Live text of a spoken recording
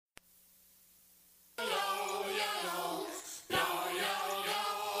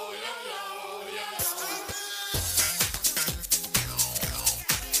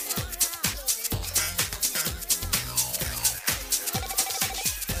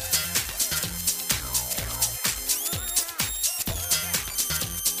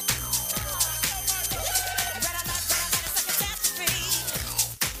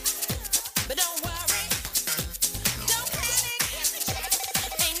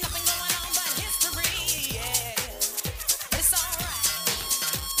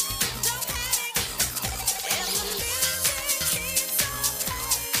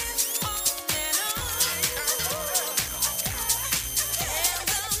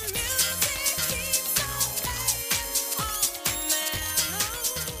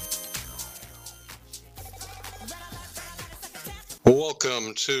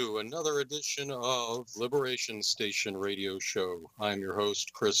Welcome to another edition of Liberation Station Radio Show. I'm your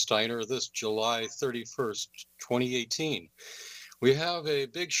host, Chris Steiner, this July 31st, 2018. We have a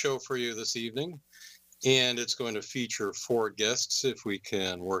big show for you this evening, and it's going to feature four guests if we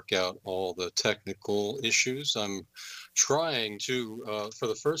can work out all the technical issues. I'm trying to, for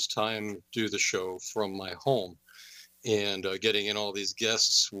the first time, do the show from my home. And getting in all these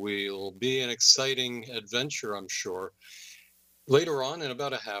guests will be an exciting adventure, I'm sure. Later on, in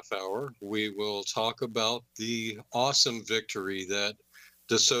about a half hour, we will talk about the awesome victory that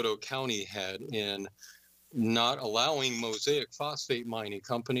DeSoto County had in not allowing Mosaic Phosphate Mining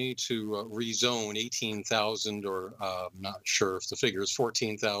Company to rezone 18,000, or I'm not sure if the figure is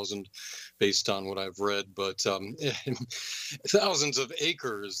 14,000 based on what I've read, but thousands of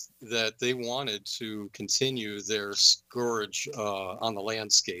acres that they wanted to continue their scourge on the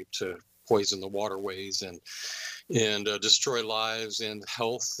landscape to poison the waterways and destroy lives and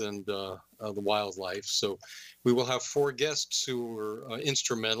health and the wildlife. So we will have four guests who were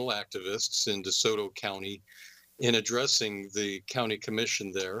instrumental activists in DeSoto County in addressing the county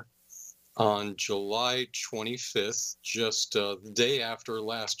commission there on July 25th, just the day after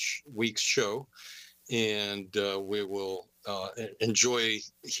last week's show. And we will enjoy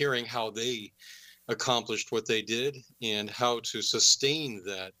hearing how they accomplished what they did and how to sustain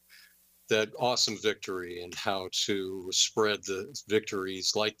that awesome victory and how to spread the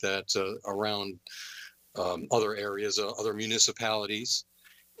victories like that around other areas, other municipalities,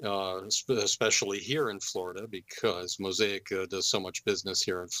 especially here in Florida, because Mosaic does so much business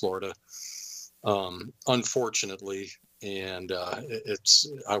here in Florida, unfortunately. And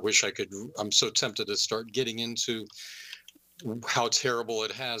I wish I could, I'm so tempted to start getting into how terrible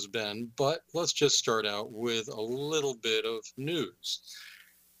it has been, but let's just start out with a little bit of news.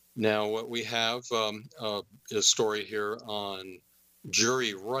 Now, what we have a story here on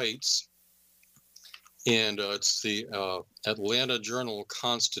jury rights, and it's the Atlanta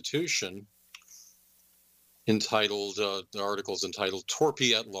Journal-Constitution, entitled, the article's entitled,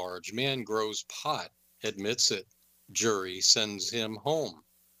 "Torpy at Large, Man Grows Pot, Admits It, Jury Sends Him Home."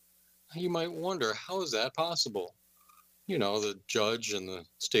 You might wonder, how is that possible? You know, the judge and the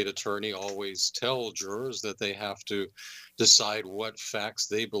state attorney always tell jurors that they have to decide what facts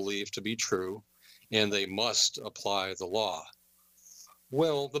they believe to be true, and they must apply the law.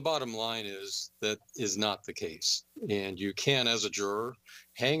 Well, the bottom line is that is not the case. And you can, as a juror,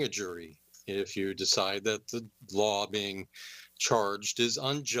 hang a jury if you decide that the law being charged is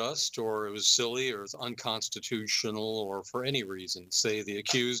unjust, or it was silly, or it's unconstitutional, or for any reason. Say the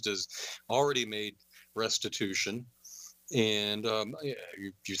accused has already made restitution, and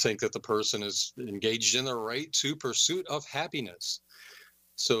you think that the person is engaged in the right to pursuit of happiness.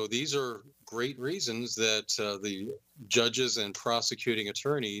 So these are great reasons that the judges and prosecuting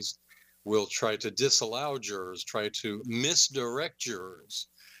attorneys will try to disallow jurors, try to misdirect jurors.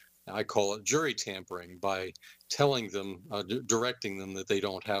 I call it jury tampering, by telling them, directing them that they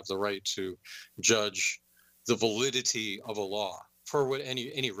don't have the right to judge the validity of a law for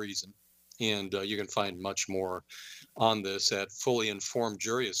any reason. And you can find much more on this at Fully Informed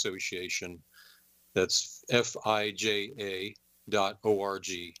Jury Association. That's FIJA.org.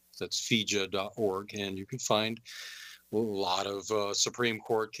 That's FIJA.org. And you can find a lot of Supreme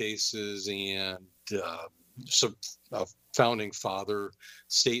Court cases and some founding father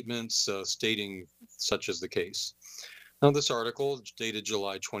statements stating such as the case. Now, this article, dated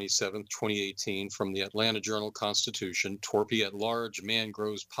July 27th, 2018, from the Atlanta Journal-Constitution, "Torpy at Large, Man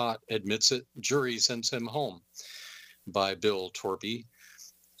Grows Pot, Admits It, Jury Sends Him Home," by Bill Torpy.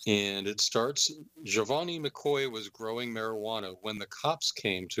 And it starts, "Giovanni McCoy was growing marijuana when the cops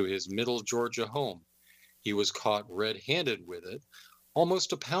came to his Middle Georgia home. He was caught red-handed with it,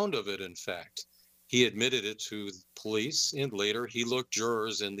 almost a pound of it, in fact. He admitted it to police, and later he looked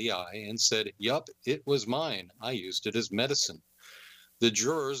jurors in the eye and said, 'Yup, it was mine. I used it as medicine.' The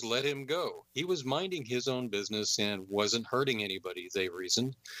jurors let him go. He was minding his own business and wasn't hurting anybody, they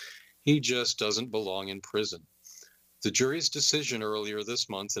reasoned. He just doesn't belong in prison." The jury's decision earlier this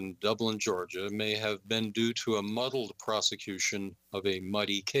month in Dublin, Georgia, may have been due to a muddled prosecution of a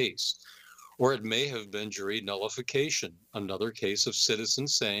muddy case. Or it may have been jury nullification, another case of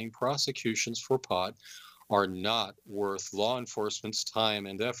citizens saying prosecutions for pot are not worth law enforcement's time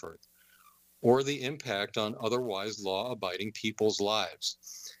and effort, or the impact on otherwise law-abiding people's lives.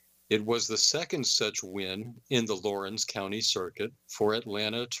 It was the second such win in the Lawrence County Circuit for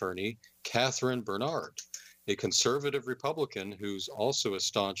Atlanta attorney Catherine Bernard, a conservative Republican who's also a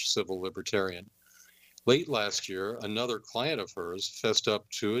staunch civil libertarian. Late last year, another client of hers fessed up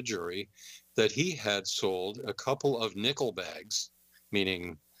to a jury that he had sold a couple of nickel bags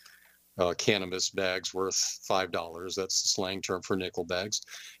meaning cannabis bags worth $5. That's the slang term for nickel bags,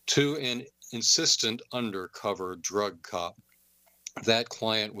 to an insistent undercover drug cop. That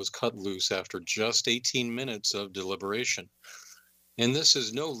client was cut loose after just 18 minutes of deliberation. And this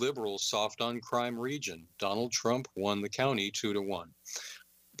is no liberal soft on crime region. Donald Trump won the county 2-1.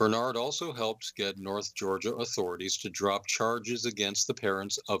 Bernard also helped get North Georgia authorities to drop charges against the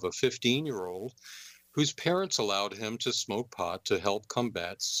parents of a 15-year-old whose parents allowed him to smoke pot to help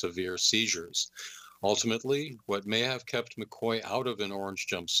combat severe seizures. Ultimately, what may have kept McCoy out of an orange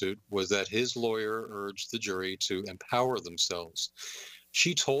jumpsuit was that his lawyer urged the jury to empower themselves.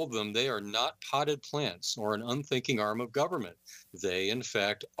 She told them they are not potted plants or an unthinking arm of government. They, in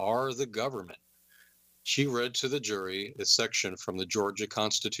fact, are the government. She read to the jury a section from the Georgia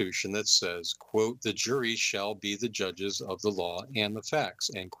Constitution that says, quote, "The jury shall be the judges of the law and the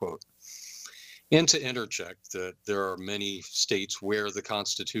facts," end quote. And to interject that there are many states where the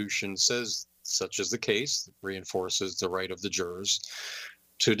Constitution says such is the case, reinforces the right of the jurors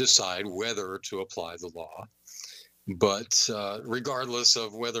to decide whether to apply the law. But regardless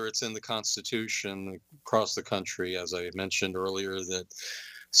of whether it's in the Constitution across the country, as I mentioned earlier, that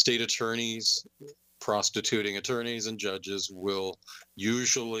state attorneys, prostituting attorneys, and judges will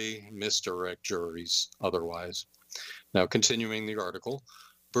usually misdirect juries otherwise. Now, continuing the article,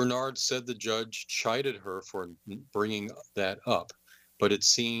 Bernard said the judge chided her for bringing that up, but it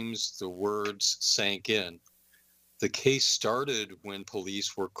seems the words sank in. The case started when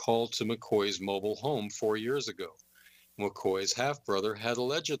police were called to McCoy's mobile home 4 years ago. McCoy's half-brother had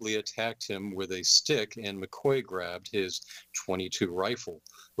allegedly attacked him with a stick, and McCoy grabbed his .22 rifle,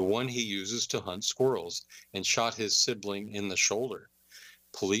 the one he uses to hunt squirrels, and shot his sibling in the shoulder.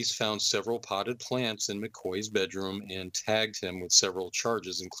 Police found several potted plants in McCoy's bedroom and tagged him with several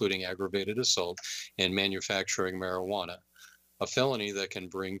charges, including aggravated assault and manufacturing marijuana, a felony that can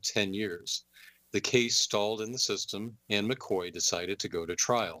bring 10 years. The case stalled in the system, and McCoy decided to go to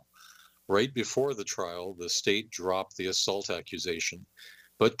trial. Right before the trial, the state dropped the assault accusation,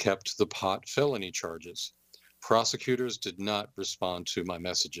 but kept the pot felony charges. Prosecutors did not respond to my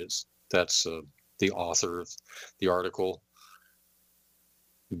messages. That's the author of the article,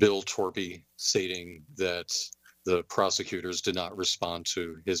 Bill Torpy, stating that the prosecutors did not respond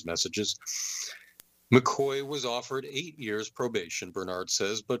to his messages. McCoy was offered 8 years probation, Bernard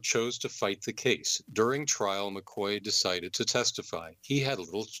says, but chose to fight the case. During trial, McCoy decided to testify. He had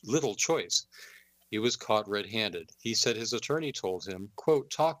little choice. He was caught red-handed. He said his attorney told him, quote,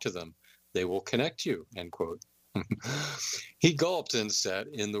 "Talk to them. They will connect you," end quote. He gulped and sat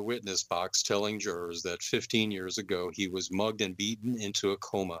in the witness box telling jurors that 15 years ago he was mugged and beaten into a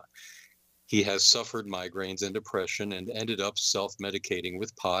coma. He has suffered migraines and depression and ended up self-medicating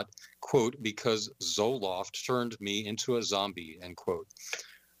with pot, quote, "because Zoloft turned me into a zombie," end quote.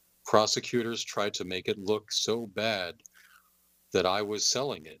 Prosecutors tried to make it look so bad that I was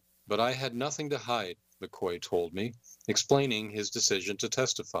selling it, but I had nothing to hide, McCoy told me, explaining his decision to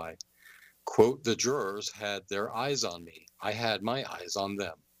testify. Quote, "The jurors had their eyes on me. I had my eyes on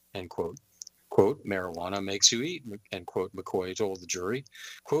them," end quote. Quote, "Marijuana makes you eat," end quote, McCoy told the jury.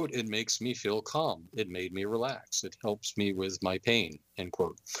 Quote, "It makes me feel calm. It made me relax. It helps me with my pain," end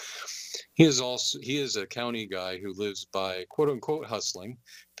quote. He is a county guy who lives by quote unquote hustling,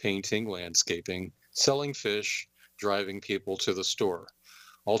 painting, landscaping, selling fish, driving people to the store.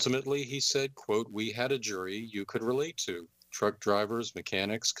 Ultimately, he said, quote, "We had a jury you could relate to. Truck drivers,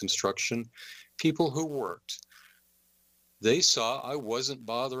 mechanics, construction, people who worked. They saw I wasn't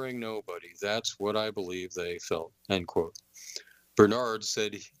bothering nobody. That's what I believe they felt," end quote. Bernard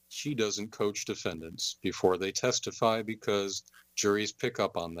said she doesn't coach defendants before they testify because juries pick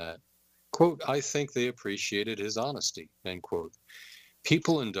up on that. Quote, "I think they appreciated his honesty," end quote.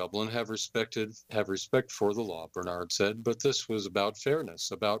 People in Dublin have respect for the law, Bernard said, but this was about fairness,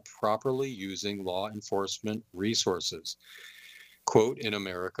 about properly using law enforcement resources. Quote, "In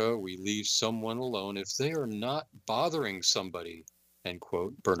America, we leave someone alone if they are not bothering somebody," end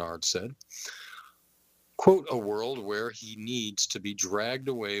quote, Bernard said. Quote, "A world where he needs to be dragged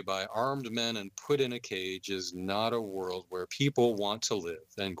away by armed men and put in a cage is not a world where people want to live,"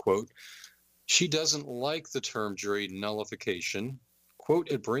 end quote. She doesn't like the term jury nullification.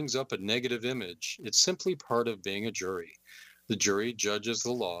 Quote, "It brings up a negative image. It's simply part of being a jury. The jury judges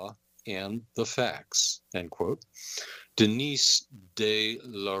the law and the facts," end quote. Denise de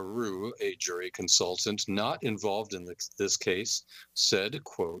la Rue, a jury consultant not involved in this case, said,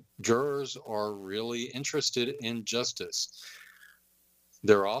 quote, "Jurors are really interested in justice.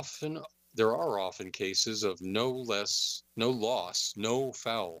 There are often cases of no loss, no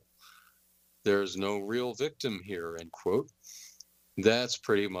foul. There's no real victim here," end quote. That's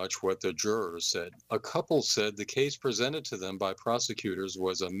pretty much what the jurors said. A couple said the case presented to them by prosecutors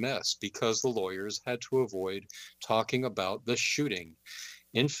was a mess because the lawyers had to avoid talking about the shooting.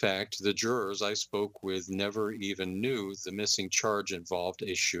 In fact, the jurors I spoke with never even knew the missing charge involved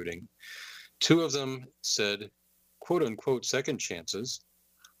a shooting. Two of them said, quote unquote, second chances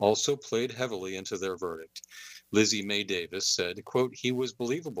also played heavily into their verdict. Lizzie Mae Davis said, quote, he was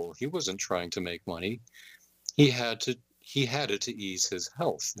believable. He wasn't trying to make money. He had it to ease his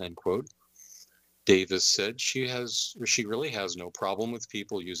health, end quote. Davis said she really has no problem with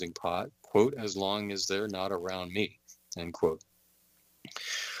people using pot, quote, as long as they're not around me, end quote.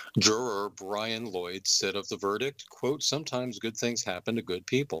 Juror Brian Lloyd said of the verdict, quote, sometimes good things happen to good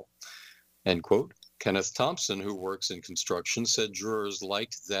people, end quote. Kenneth Thompson, who works in construction, said jurors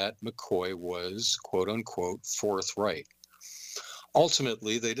liked that McCoy was, quote unquote, forthright.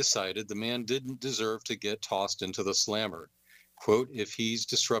 Ultimately, they decided the man didn't deserve to get tossed into the slammer. Quote, if he's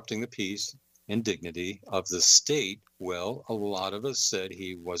disrupting the peace and dignity of the state, well, a lot of us said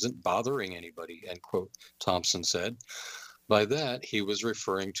he wasn't bothering anybody, end quote, Thompson said. By that, he was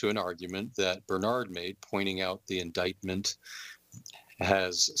referring to an argument that Bernard made, pointing out the indictment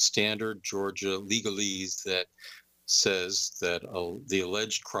has standard Georgia legalese that says that the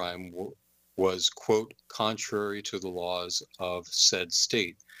alleged crime was, quote, contrary to the laws of said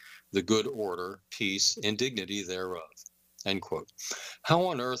state, the good order, peace, and dignity thereof, end quote. How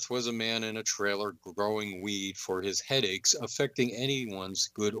on earth was a man in a trailer growing weed for his headaches affecting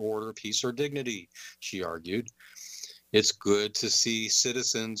anyone's good order, peace, or dignity? She argued. It's good to see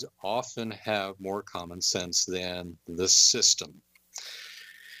citizens often have more common sense than the system.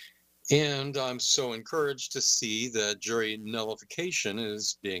 And I'm so encouraged to see that jury nullification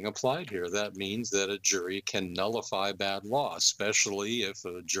is being applied here. That means that a jury can nullify bad law, especially if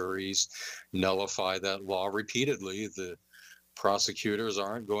juries nullify that law repeatedly. The prosecutors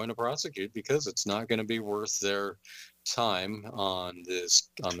aren't going to prosecute because it's not going to be worth their time on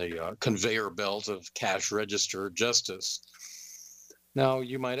the conveyor belt of cash register justice. Now,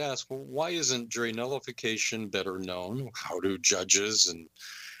 you might ask, well, why isn't jury nullification better known? How do judges and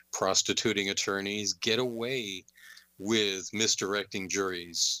prostituting attorneys get away with misdirecting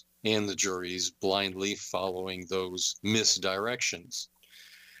juries and the juries blindly following those misdirections?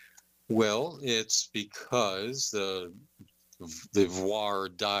 Well, it's because the voir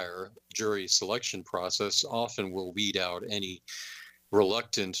dire jury selection process often will weed out any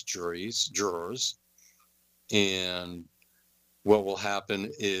reluctant jurors. And what will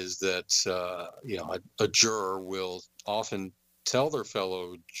happen is that, a juror will often tell their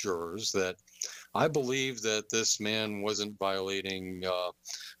fellow jurors that I believe that this man wasn't violating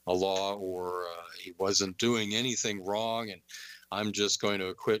a law or he wasn't doing anything wrong, and I'm just going to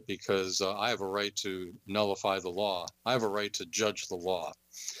acquit because I have a right to nullify the law. I have a right to judge the law.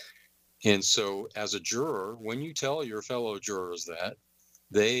 And so as a juror, when you tell your fellow jurors that,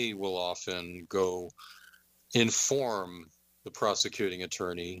 they will often go inform the prosecuting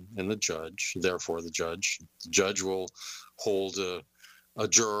attorney and the judge, therefore the judge will hold a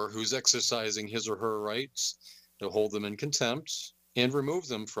juror who's exercising his or her rights to hold them in contempt and remove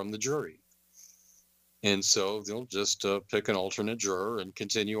them from the jury. And so they'll just pick an alternate juror and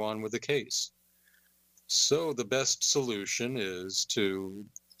continue on with the case. So the best solution is to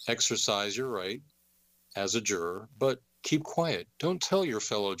exercise your right as a juror, but keep quiet. Don't tell your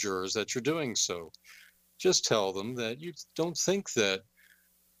fellow jurors that you're doing so. Just tell them that you don't think that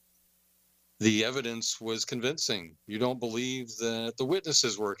the evidence was convincing. You don't believe that the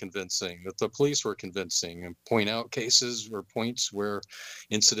witnesses were convincing, that the police were convincing, and point out cases or points where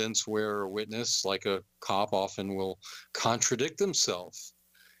incidents where a witness, like a cop, often will contradict themselves.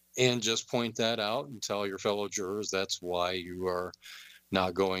 And just point that out and tell your fellow jurors that's why you are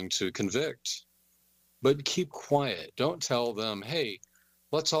not going to convict. But keep quiet. Don't tell them, hey,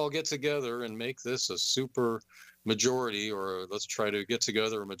 let's all get together and make this a super majority, or let's try to get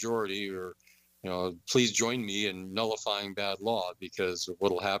together a majority, or please join me in nullifying bad law, because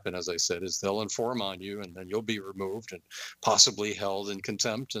what'll happen, as I said, is they'll inform on you and then you'll be removed and possibly held in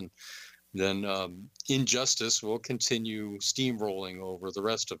contempt. And then injustice will continue steamrolling over the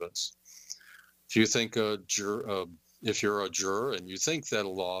rest of us. If you think if you're a juror and you think that a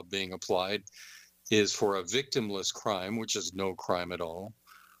law being applied is for a victimless crime, which is no crime at all,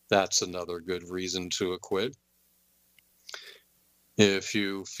 that's another good reason to acquit. If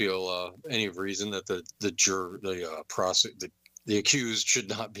you feel any reason that the accused should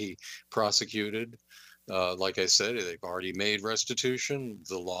not be prosecuted, like I said, they've already made restitution.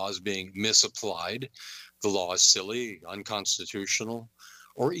 The law is being misapplied. The law is silly, unconstitutional,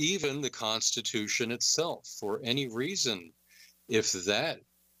 or even the Constitution itself. For any reason, if the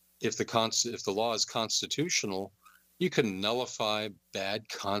law is constitutional, you can nullify bad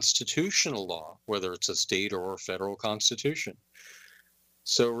constitutional law, whether it's a state or a federal constitution.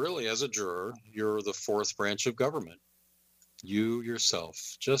 So really, as a juror, you're the fourth branch of government. You yourself,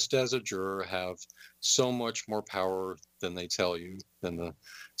 just as a juror, have so much more power than they tell you, than the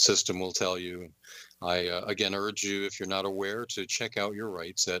system will tell you. I again urge you, if you're not aware, to check out your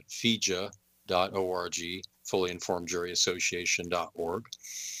rights at FIJA.org, FullyInformedJuryAssociation.org.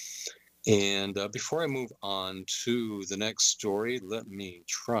 And before I move on to the next story, let me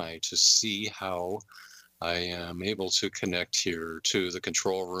try to see how I am able to connect here to the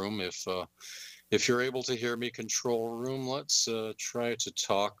control room. If you're able to hear me, control room, let's try to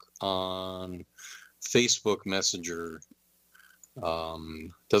talk on Facebook Messenger.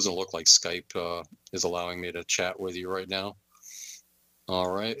 Doesn't look like Skype is allowing me to chat with you right now.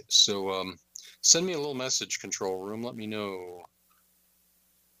 All right, so send me a little message, control room. Let me know.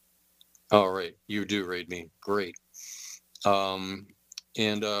 All right, you do read me. Great.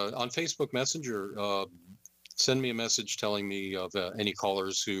 And on Facebook Messenger, send me a message telling me of any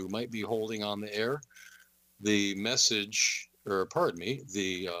callers who might be holding on the air. The message, or pardon me,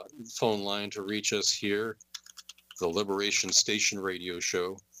 the phone line to reach us here, the Liberation Station radio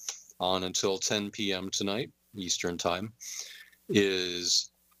show, on until 10 p.m. tonight, Eastern Time,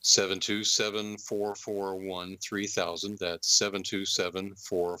 is 727-441-3000. That's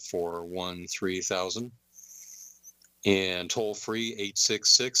 727-441-3000. And toll free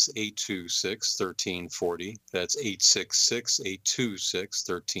 866-826-1340. That's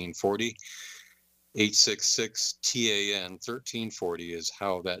 866-826-1340. 866-TAN 1340 is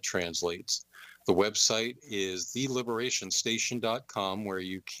how that translates. The website is theliberationstation.com, where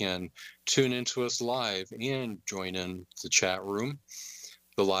you can tune into us live and join in the chat room,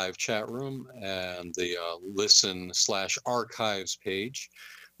 the live chat room, and the listen/archives page,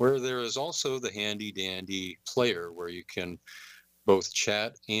 where there is also the handy dandy player where you can both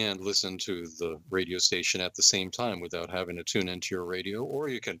chat and listen to the radio station at the same time without having to tune into your radio, or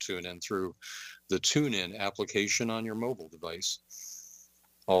you can tune in through the TuneIn application on your mobile device.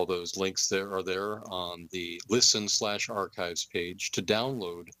 All those links there are there on the listen/archives page. To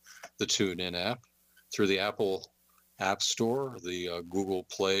download the TuneIn app through the Apple App Store, the Google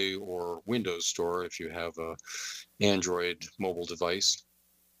Play, or Windows Store if you have an Android mobile device.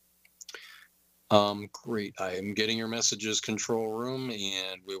 Great. I am getting your messages, control room,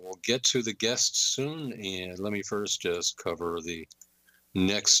 and we will get to the guests soon. And let me first just cover the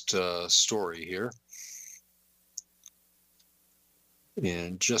next story here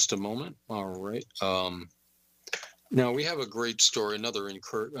in just a moment. All right. Now we have a great story, another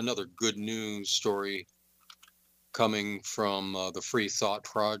good news story coming from the Free Thought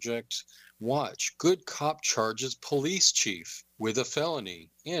Project. Watch, good cop charges police chief with a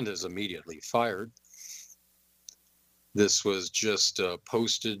felony and is immediately fired. This was just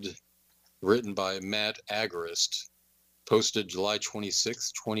posted, written by Matt Agorist, posted July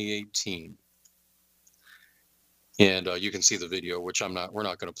 26, 2018. And you can see the video, which we're not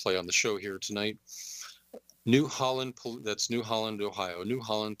going to play on the show here tonight. New Holland, that's New Holland, Ohio. New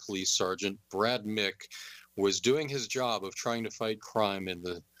Holland Police Sergeant Brad Mick was doing his job of trying to fight crime in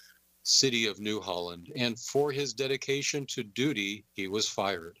the city of New Holland, and for his dedication to duty, he was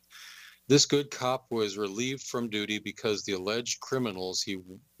fired. This good cop was relieved from duty because the alleged criminals he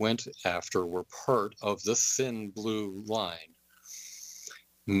went after were part of the Thin Blue Line.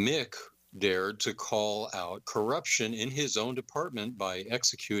 Mick dared to call out corruption in his own department by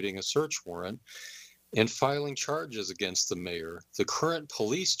executing a search warrant and filing charges against the mayor, the current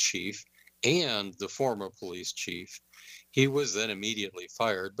police chief, and the former police chief. He was then immediately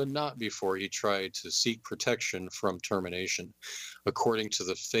fired, but not before he tried to seek protection from termination. According to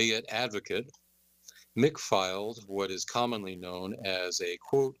the Fayette Advocate, Mick filed what is commonly known as a,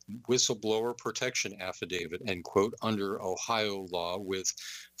 quote, whistleblower protection affidavit, end quote, under Ohio law with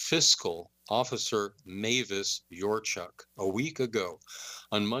fiscal officer Mavis Yorchuk a week ago.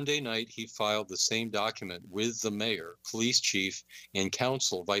 On Monday night, he filed the same document with the mayor, police chief, and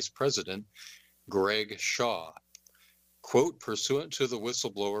council vice president Greg Shaw. Quote, pursuant to the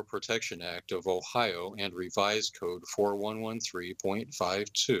Whistleblower Protection Act of Ohio and Revised Code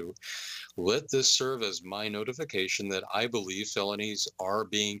 4113.52, let this serve as my notification that I believe felonies are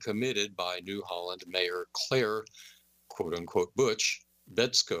being committed by New Holland Mayor Claire, quote unquote, Butch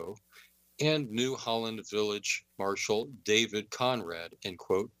Betzko, and New Holland Village Marshal David Conrad, end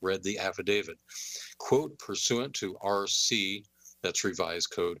quote, read the affidavit. Quote, pursuant to RC, that's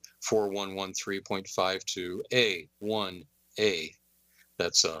Revised Code 4113.52A1A.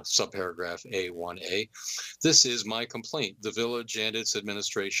 That's subparagraph A1A. This is my complaint. The village and its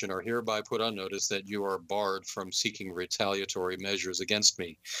administration are hereby put on notice that you are barred from seeking retaliatory measures against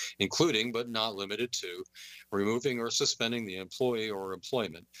me, including but not limited to removing or suspending the employee or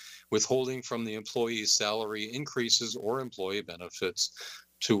employment, withholding from the employee's salary increases or employee benefits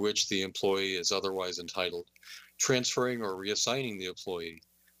to which the employee is otherwise entitled, transferring or reassigning the employee,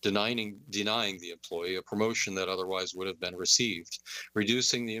 denying the employee a promotion that otherwise would have been received,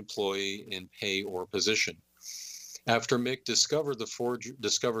 reducing the employee in pay or position. After Mick discovered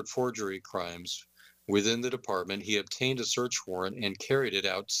forgery crimes within the department, he obtained a search warrant and carried it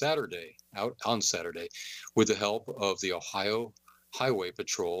out on Saturday, with the help of the Ohio Highway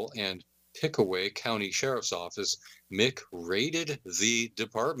Patrol and Pickaway County Sheriff's Office. Mick raided the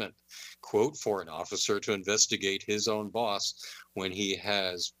department, quote, for an officer to investigate his own boss when he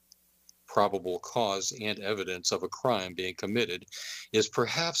has probable cause and evidence of a crime being committed is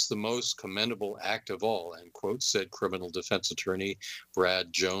perhaps the most commendable act of all, end quote, said criminal defense attorney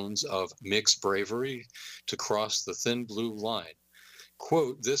Brad Jones of Mick's bravery to cross the thin blue line.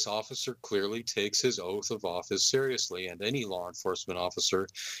 Quote, this officer clearly takes his oath of office seriously, and any law enforcement officer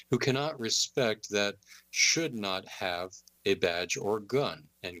who cannot respect that should not have a badge or gun,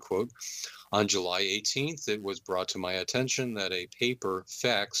 end quote. On July 18th, it was brought to my attention that a paper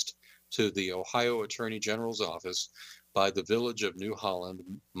faxed to the Ohio Attorney General's office by the village of New Holland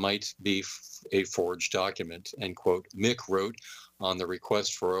might be a forged document, end quote. Mick wrote on the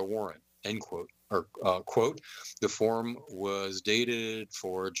request for a warrant, end quote. Quote, the form was dated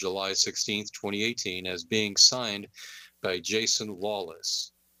for July 16th, 2018, as being signed by Jason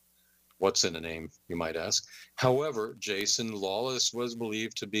Lawless. What's in a name, you might ask? However, Jason Lawless was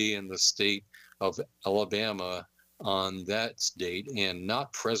believed to be in the state of Alabama on that date and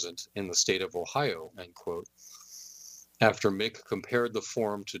not present in the state of Ohio, end quote. After Mick compared the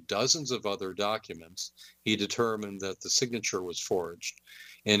form to dozens of other documents, he determined that the signature was forged.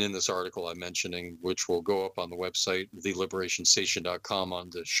 And in this article I'm mentioning, which will go up on the website, theliberationstation.com, on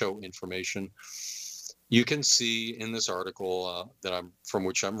the show information, you can see in this article from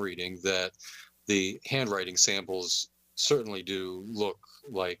which I'm reading that the handwriting samples certainly do look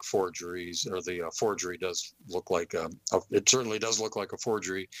like forgeries, or the forgery does look like it certainly does look like a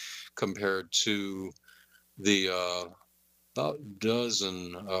forgery compared to the about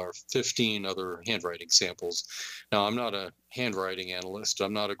dozen or 15 other handwriting samples. Now, I'm not a handwriting analyst.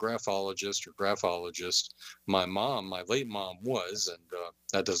 I'm not a graphologist or graphologist. My late mom was, and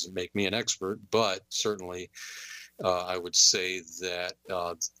that doesn't make me an expert, but certainly I would say that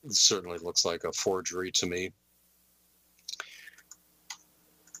it certainly looks like a forgery to me.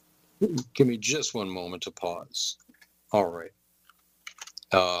 Give me just one moment to pause. All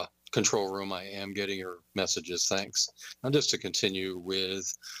right. Control room, I am getting your messages. Thanks. Now, just to continue with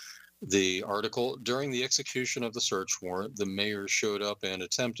the article, during the execution of the search warrant, the mayor showed up and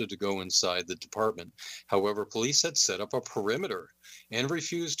attempted to go inside the department. However, police had set up a perimeter and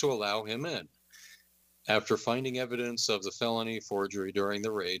refused to allow him in. After finding evidence of the felony forgery during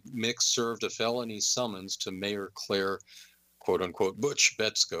the raid, Mick served a felony summons to Mayor Claire, quote unquote, Butch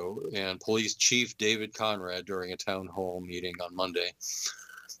Betsko, and Police Chief David Conrad during a town hall meeting on Monday.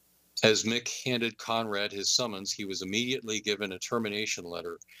 As Mick handed Conrad his summons, he was immediately given a termination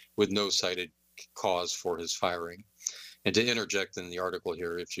letter with no cited cause for his firing. And to interject in the article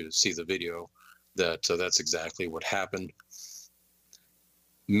here, if you see the video, that's exactly what happened.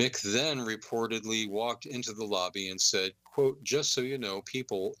 Mick then reportedly walked into the lobby and said, quote, just so you know,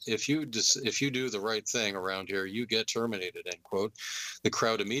 people, if you do the right thing around here, you get terminated, end quote. The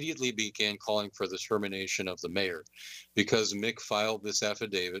crowd immediately began calling for the termination of the mayor. Because Mick filed this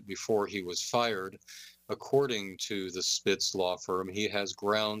affidavit before he was fired, according to the Spitz law firm, he has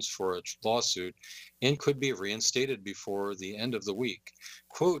grounds for a lawsuit and could be reinstated before the end of the week.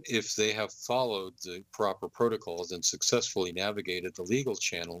 Quote, if they have followed the proper protocols and successfully navigated the legal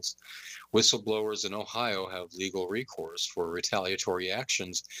channels, whistleblowers in Ohio have legal recourse for retaliatory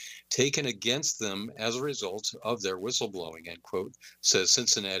actions taken against them as a result of their whistleblowing, end quote, says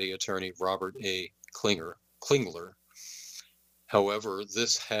Cincinnati attorney Robert A. Klingler. However,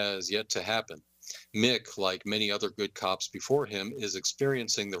 this has yet to happen. Mick, like many other good cops before him, is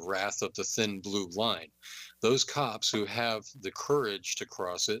experiencing the wrath of the thin blue line. Those cops who have the courage to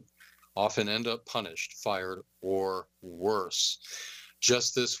cross it often end up punished, fired, or worse.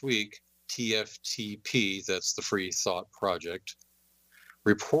 Just this week, TFTP, that's the Free Thought Project,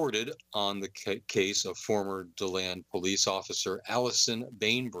 reported on the case of former DeLand police officer Allison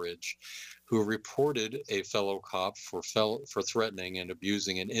Bainbridge, who reported a fellow cop for threatening and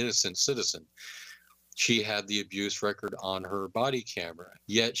abusing an innocent citizen. She had the abuse record on her body camera,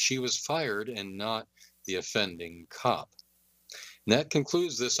 yet she was fired and not the offending cop. And that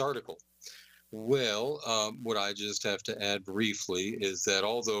concludes this article. Well, what I just have to add briefly is that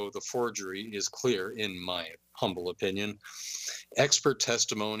although the forgery is clear, in my humble opinion, expert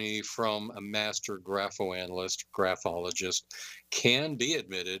testimony from a master graphologist can be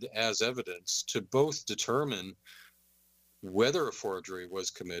admitted as evidence to both determine whether a forgery was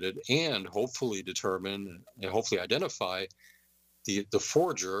committed and hopefully identify the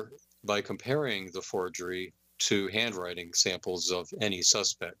forger by comparing the forgery to handwriting samples of any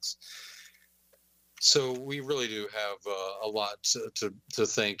suspects. So we really do have a lot to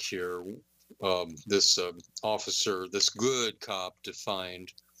thank here. This officer, this good cop,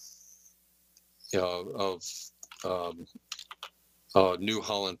 defined of New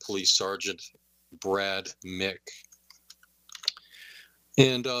Holland Police Sergeant Brad Mick.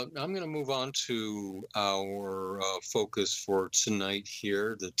 And I'm going to move on to our focus for tonight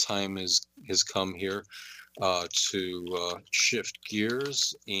here. The time has come here to shift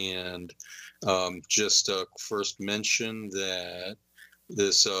gears and just first mention that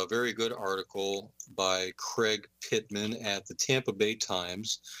this very good article by Craig Pittman at the Tampa Bay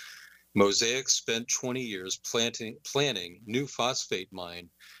Times, Mosaic spent 20 years planning new phosphate mine.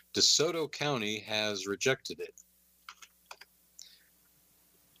 DeSoto County has rejected it.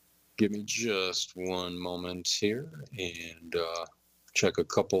 Give me just one moment here and check a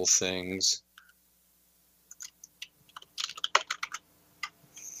couple things.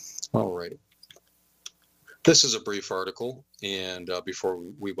 All right. This is a brief article, and before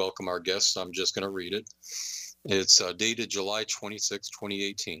we welcome our guests, I'm just going to read it. It's dated July 26,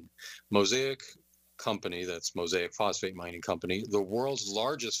 2018. Mosaic Company, that's Mosaic Phosphate Mining Company, the world's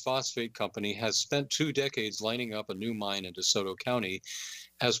largest phosphate company, has spent 2 decades lining up a new mine in DeSoto County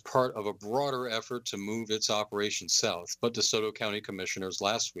as part of a broader effort to move its operations south. But DeSoto County commissioners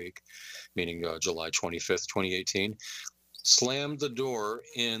last week, meaning July 25th, 2018, slammed the door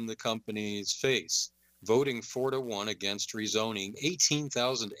in the company's face, voting 4-1 against rezoning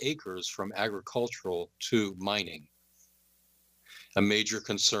 18,000 acres from agricultural to mining. A major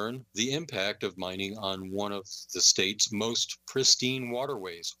concern, the impact of mining on one of the state's most pristine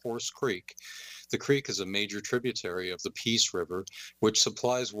waterways, Horse Creek. The creek is a major tributary of the Peace River, which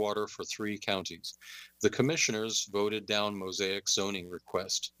supplies water for 3 counties. The commissioners voted down Mosaic's zoning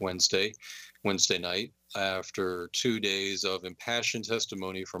request Wednesday night after 2 days of impassioned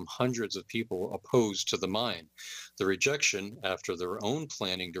testimony from hundreds of people opposed to the mine. The rejection, after their own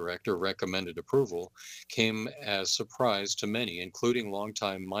planning director recommended approval, came as surprise to many, including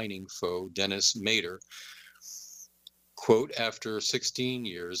longtime mining foe Dennis Mader. Quote, after 16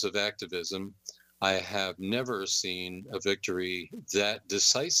 years of activism, I have never seen a victory that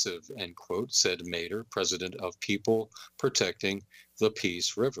decisive, end quote, said Mader, president of People Protecting the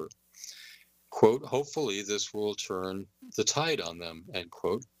Peace River. Quote, hopefully this will turn the tide on them, end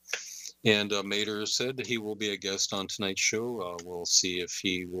quote. And Mader said he will be a guest on tonight's show. We'll see if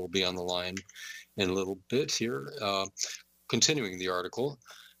he will be on the line in a little bit here. Continuing the article,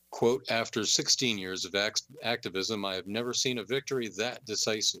 quote, after 16 years of activism, I have never seen a victory that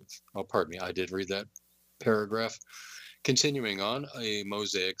decisive. Oh, pardon me, I did read that paragraph. Continuing on, a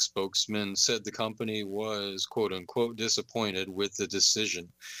Mosaic spokesman said the company was, quote unquote, disappointed with the decision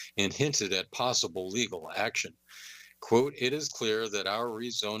and hinted at possible legal action. Quote, it is clear that our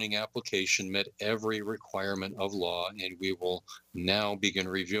rezoning application met every requirement of law, and we will now begin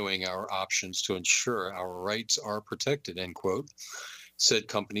reviewing our options to ensure our rights are protected, end quote, said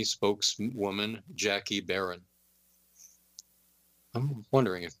company spokeswoman Jackie Barron. I'm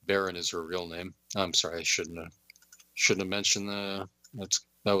wondering if Barron is her real name. I'm sorry, I shouldn't have mentioned that.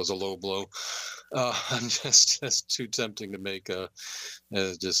 That was a low blow. I'm just too tempting to make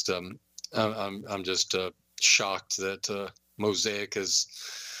I'm just shocked that Mosaic has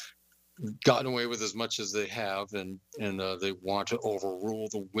gotten away with as much as they have, and they want to overrule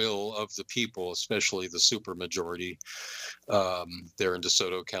the will of the people, especially the supermajority there in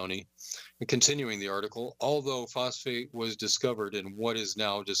DeSoto County. And continuing the article, although phosphate was discovered in what is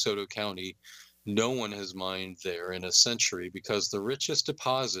now DeSoto County, no one has mined there in a century because the richest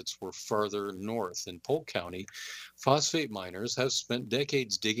deposits were farther north in Polk County. Phosphate miners have spent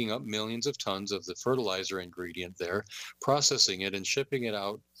decades digging up millions of tons of the fertilizer ingredient there, processing it and shipping it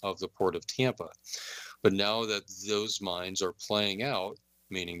out of the port of Tampa. But now that those mines are playing out,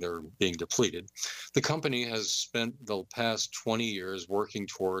 meaning they're being depleted. The company has spent the past 20 years working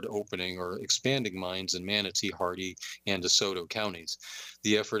toward opening or expanding mines in Manatee, Hardy, and DeSoto counties.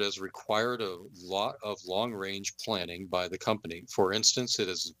 The effort has required a lot of long-range planning by the company. For instance,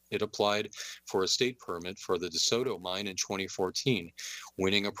 it applied for a state permit for the DeSoto mine in 2014,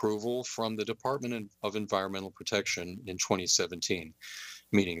 winning approval from the Department of Environmental Protection in 2017,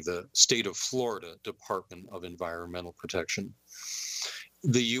 meaning the state of Florida Department of Environmental Protection.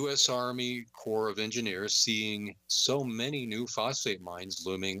 The U.S. Army Corps of Engineers, seeing so many new phosphate mines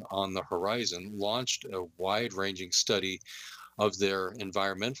looming on the horizon, launched a wide-ranging study of their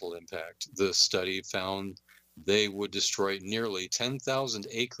environmental impact. The study found they would destroy nearly 10,000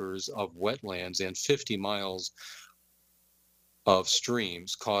 acres of wetlands and 50 miles of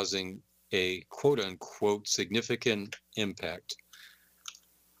streams, causing a quote-unquote significant impact.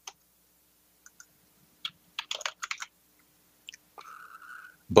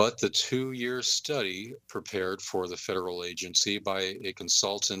 But the 2-year study, prepared for the federal agency by a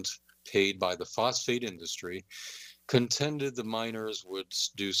consultant paid by the phosphate industry, contended the miners would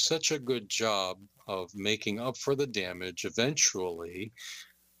do such a good job of making up for the damage eventually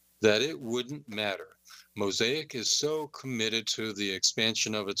that it wouldn't matter. Mosaic is so committed to the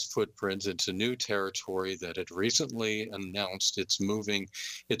expansion of its footprint into new territory that it recently announced it's moving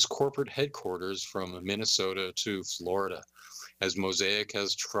its corporate headquarters from Minnesota to Florida. As Mosaic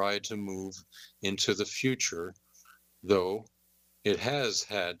has tried to move into the future, though it has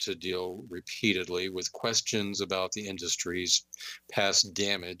had to deal repeatedly with questions about the industry's past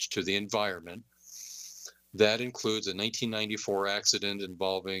damage to the environment. That includes a 1994 accident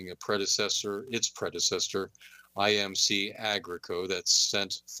involving its predecessor, IMC Agrico, that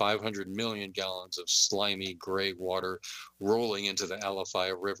sent 500 million gallons of slimy gray water rolling into the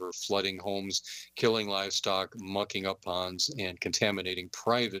Alafia River, flooding homes, killing livestock, mucking up ponds, and contaminating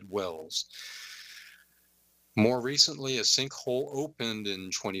private wells. More recently, a sinkhole opened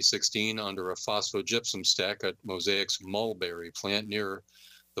in 2016 under a phosphogypsum stack at Mosaic's Mulberry plant near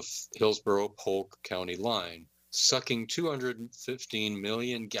the Hillsborough-Polk County line, sucking 215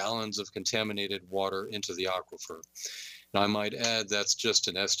 million gallons of contaminated water into the aquifer. And I might add, that's just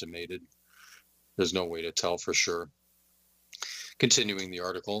an estimated. There's no way to tell for sure. Continuing the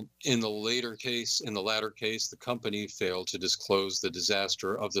article, in the latter case, the company failed to disclose the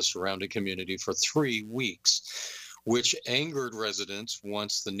disaster of the surrounding community for 3 weeks, which angered residents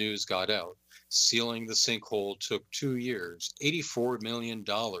once the news got out. Sealing the sinkhole took 2 years, $84 million,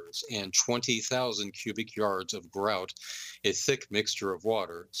 and 20,000 cubic yards of grout, a thick mixture of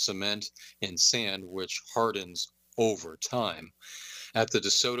water, cement, and sand, which hardens over time. At the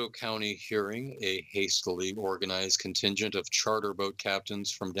DeSoto County hearing, a hastily organized contingent of charter boat captains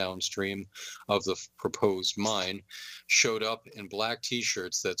from downstream of the proposed mine showed up in black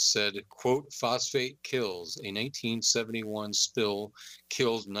T-shirts that said, quote, "Phosphate kills. A 1971 spill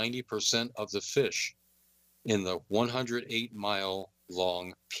killed 90% of the fish in the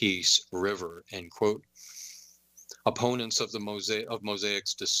 108-mile-long Peace River," end quote. Opponents of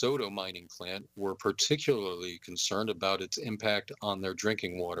Mosaic's DeSoto mining plant were particularly concerned about its impact on their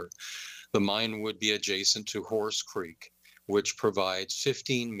drinking water. The mine would be adjacent to Horse Creek, which provides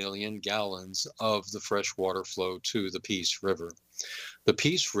 15 million gallons of the freshwater flow to the Peace River. The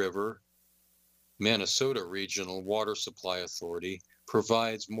Peace River, Minnesota Regional Water Supply Authority,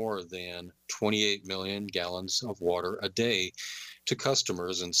 provides more than 28 million gallons of water a day to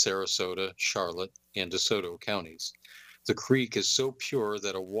customers in Sarasota, Charlotte, and DeSoto counties. The creek is so pure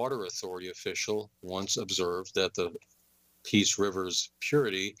that a water authority official once observed that the Peace River's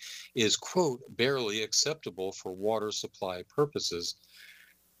purity is, quote, "barely acceptable for water supply purposes, ...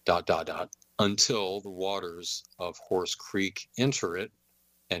 until the waters of Horse Creek enter it,"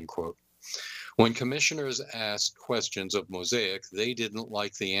 end quote. When commissioners asked questions of Mosaic, they didn't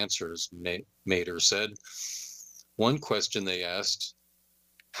like the answers, Mader said. One question they asked,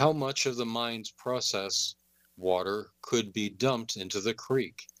 how much of the mine's process water could be dumped into the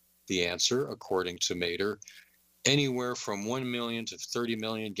creek? The answer, according to Mader, anywhere from 1 million to 30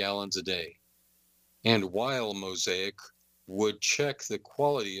 million gallons a day. And while Mosaic would check the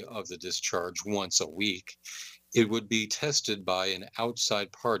quality of the discharge once a week, it would be tested by an outside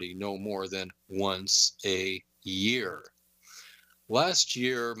party no more than once a year. Last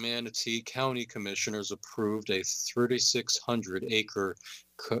year, Manatee County Commissioners approved a 3,600-acre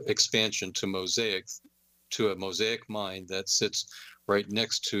expansion to a Mosaic mine that sits right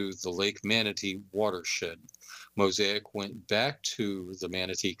next to the Lake Manatee watershed. Mosaic went back to the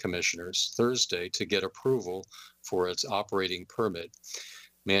Manatee Commissioners Thursday to get approval for its operating permit.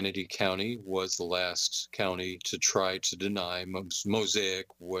 Manatee County was the last county to try to deny Mosaic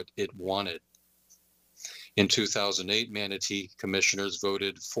what it wanted. In 2008, Manatee commissioners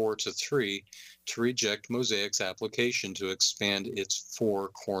voted 4-3 to reject Mosaic's application to expand its Four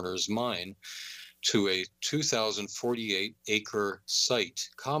Corners mine to a 2,048-acre site,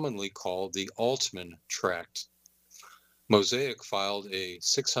 commonly called the Altman Tract. Mosaic filed a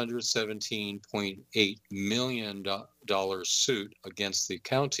 $617.8 million suit against the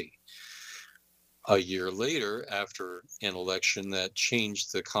county. A year later, after an election that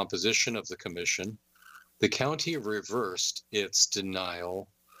changed the composition of the commission, the county reversed its denial.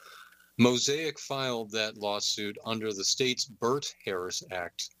 Mosaic filed that lawsuit under the state's Burt Harris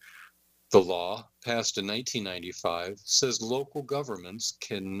Act. The law, passed in 1995, says local governments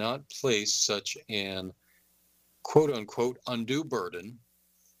cannot place such an quote-unquote undue burden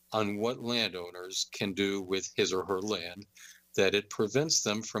on what landowners can do with his or her land that it prevents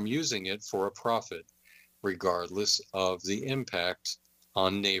them from using it for a profit, regardless of the impact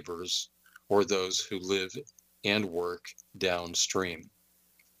on neighbors or those who live and work downstream.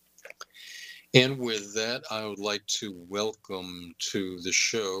 And with that, I would like to welcome to the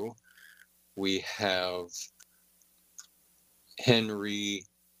show, we have Henry,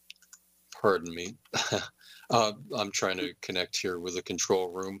 pardon me, I'm trying to connect here with the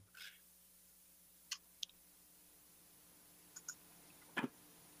control room.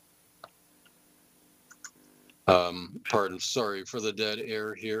 Pardon, sorry for the dead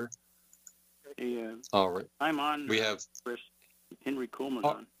air here. Yeah. All right. I'm on. We have Chris, Henry Coleman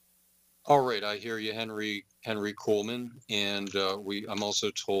on. All right, I hear you, Henry Coleman, and I'm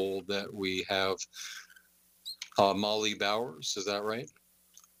also told that we have Molly Bowers. Is that right?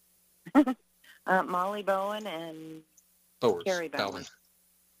 Molly Bowen and Carrie Bowen.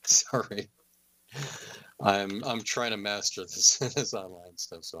 Sorry, I'm trying to master this online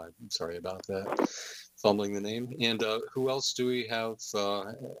stuff, so I'm sorry about that. Fumbling the name. And who else do we have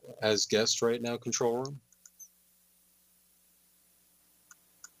as guest right now? Control room.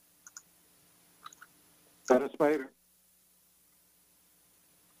 Dennis Mader.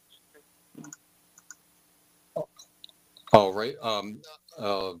 All right.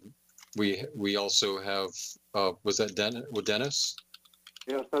 We also have was that Dennis?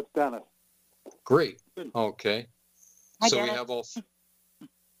 Yes, that's Dennis. Great. Okay. Hi, so Dennis. we have all.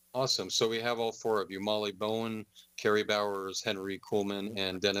 Awesome. So we have all four of you: Molly Bowen, Carrie Bowers, Henry Coleman,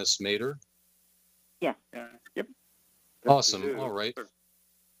 and Dennis Mader. Yeah. Yep. Awesome. All right.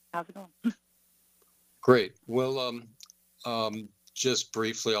 How's it going? Great. Well, just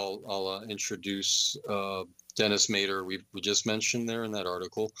briefly, I'll introduce Dennis Mader. We just mentioned there in that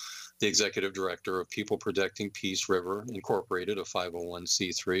article, the executive director of People Protecting Peace River Incorporated, a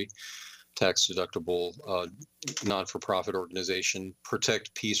 501c3 tax-deductible non-for-profit organization.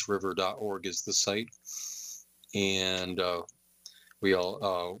 ProtectPeaceRiver.org is the site, and we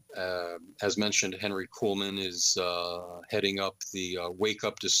all, as mentioned, Henry Coleman is heading up the Wake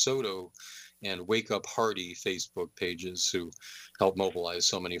Up DeSoto and Wake Up Hardy Facebook pages, who help mobilize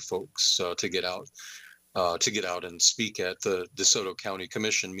so many folks to get out and speak at the DeSoto County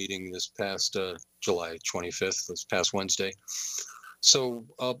Commission meeting this past July 25th, this past Wednesday. So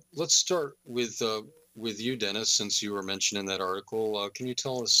let's start with you, Dennis, since you were mentioned in that article. Can you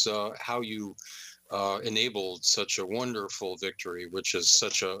tell us how you enabled such a wonderful victory, which is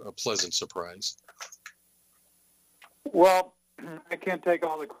such a pleasant surprise? Well, I can't take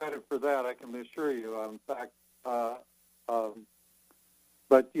all the credit for that, I can assure you. In fact,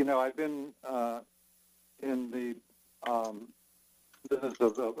 but, you know, I've been in the business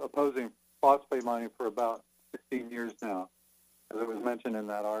of opposing phosphate mining for about 15 years now, as it was mentioned in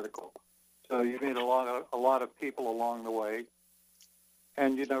that article. So you meet a lot of people along the way.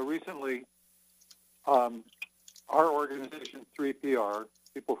 And, you know, recently, our organization, 3PR,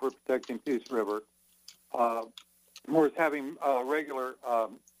 People for Protecting Peace River, was having regular,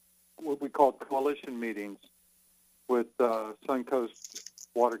 what we call coalition meetings with Suncoast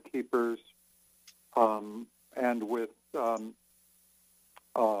Waterkeepers and with, let's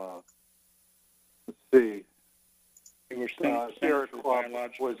see, Sierra Club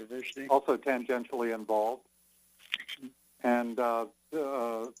was also tangentially involved. And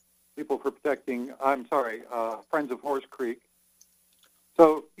People for Protecting, Friends of Horse Creek.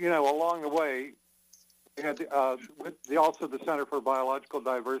 So, you know, along the way, we had also the Center for Biological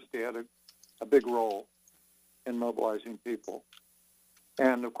Diversity had a big role in mobilizing people.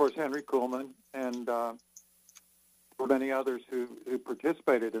 And, of course, Henry Coleman and many others who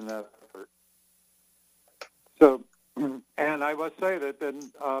participated in that effort. So And I must say that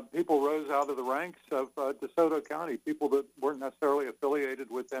then people rose out of the ranks of DeSoto County, people that weren't necessarily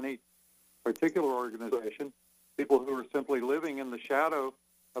affiliated with any particular organization, people who were simply living in the shadow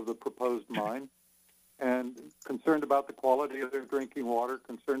of the proposed mine and concerned about the quality of their drinking water,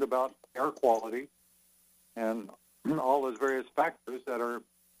 concerned about air quality, and all those various factors that are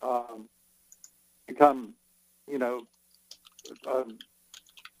become,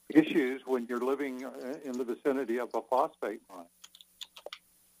 issues when you're living in the vicinity of a phosphate mine.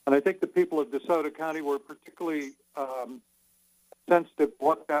 And I think the people of DeSoto County were particularly sensitive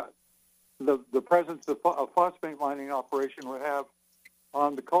what the presence of a phosphate mining operation would have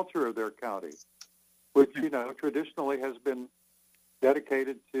on the culture of their county, which, traditionally has been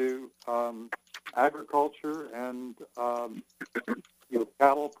dedicated to agriculture and,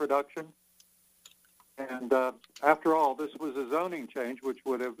 cattle production. And after all, this was a zoning change which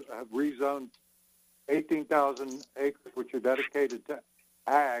would have rezoned 18,000 acres, which are dedicated to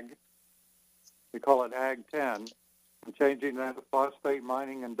ag. We call it Ag 10, and changing that to phosphate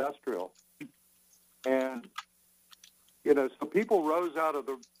mining industrial. And so people rose out of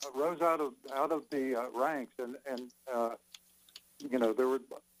the ranks, and there were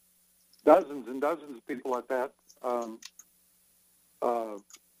dozens and dozens of people at that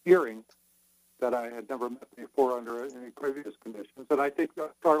hearing that I had never met before under any previous conditions. And I think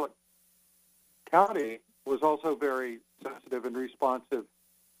Charlotte County was also very sensitive and responsive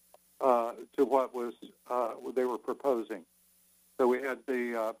to what they were proposing. So we had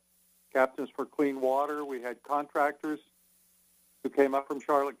the Captains for Clean Water, we had contractors who came up from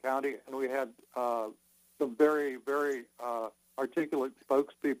Charlotte County, and we had some very, very articulate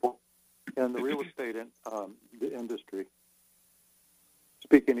spokespeople in the real estate industry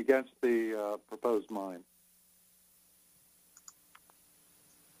speaking against the proposed mine.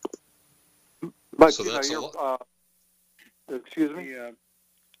 But, so that's excuse me?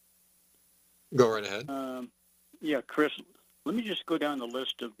 Go right ahead. Chris, let me just go down the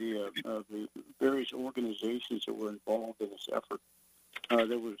list of the various organizations that were involved in this effort.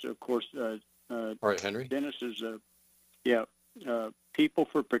 There was, of course, all right, Henry. Dennis's, People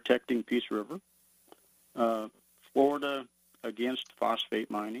for Protecting Peace River, Florida Against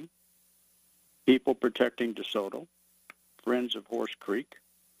Phosphate Mining, People Protecting DeSoto, Friends of Horse Creek,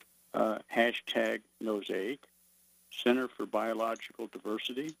 hashtag Mosaic, Center for Biological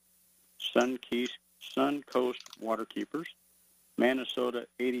Diversity, Sun Coast Waterkeepers, Minnesota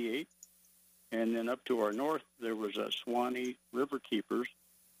 88, and then up to our north there was Swanee River Keepers,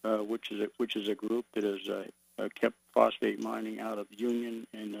 which is a group that has kept phosphate mining out of Union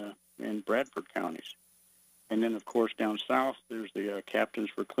and Bradford counties. And then, of course, down south there's the Captains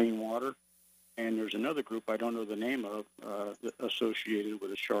for Clean Water, and there's another group I don't know the name of associated with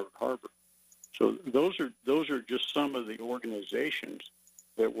the Charlotte Harbor. So those are just some of the organizations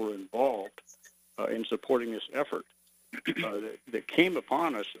that were involved in supporting this effort that came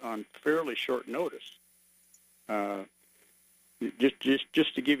upon us on fairly short notice.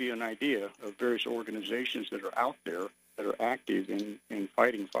 Just to give you an idea of various organizations that are out there that are active in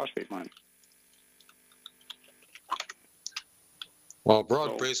fighting phosphate mining. Well,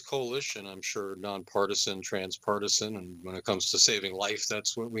 broad-based coalition, I'm sure, nonpartisan, transpartisan, and when it comes to saving life,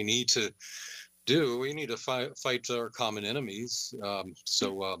 that's what we need to do. We need to fight our common enemies.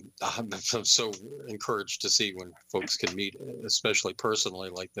 So I'm so encouraged to see when folks can meet, especially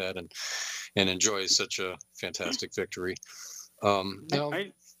personally like that, and enjoy such a fantastic victory. I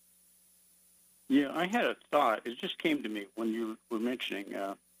had a thought. It just came to me when you were mentioning.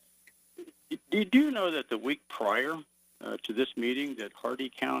 Do you know that the week prior to this meeting, that Hardy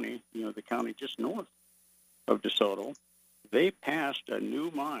County, the county just north of DeSoto, they passed a new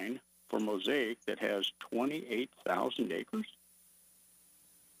mine for Mosaic that has 28,000 acres.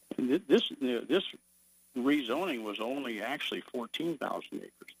 And this rezoning was only actually 14,000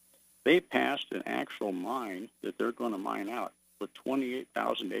 acres. They passed an actual mine that they're going to mine out with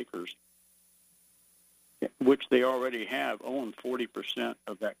 28,000 acres, which they already have owned 40%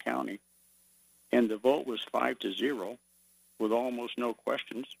 of that county. And the vote was 5-0 with almost no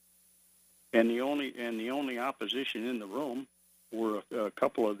questions. And the only opposition in the room were a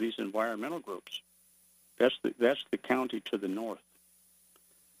couple of these environmental groups. That's the county to the north.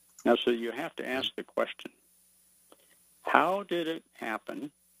 Now, so you have to ask the question, how did it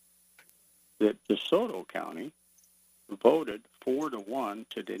happen that DeSoto County voted 4-1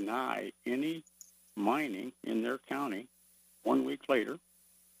 to deny any mining in their county 1 week later?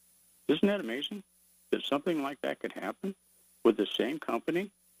 Isn't that amazing that something like that could happen with the same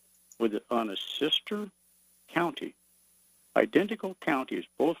company, on a sister county, identical counties,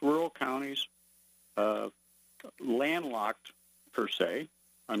 both rural counties, landlocked per se.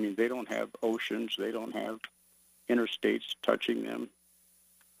 I mean, they don't have oceans. They don't have interstates touching them.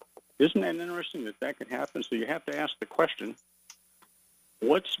 Isn't that interesting that that can happen? So you have to ask the question,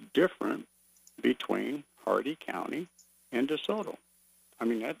 what's different between Hardee County and DeSoto? I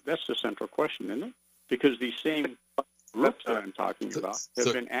mean, that's the central question, isn't it? Because these same groups that I'm talking about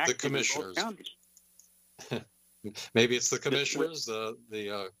have been active in both counties. Maybe it's the commissioners,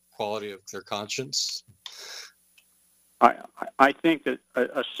 the quality of their conscience. I think that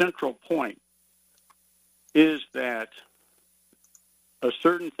a central point is that a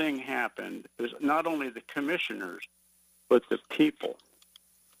certain thing happened. Is not only the commissioners, but the people.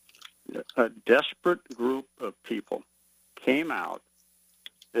 A desperate group of people came out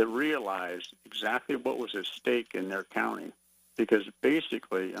that realized exactly what was at stake in their county. Because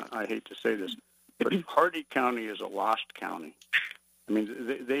basically, I hate to say this, but Hardee County is a lost county. I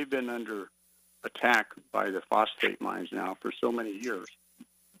mean, they've been under attack by the phosphate mines now for so many years.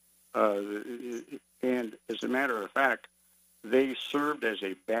 And as a matter of fact, they served as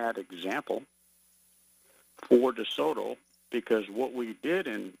a bad example for DeSoto, because what we did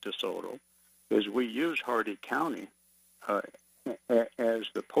in DeSoto is we used Hardee County as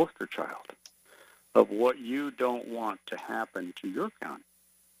the poster child of what you don't want to happen to your county.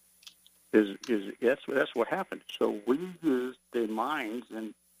 That's what happened. So we used the mines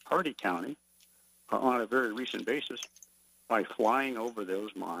in Hardee County on a very recent basis by flying over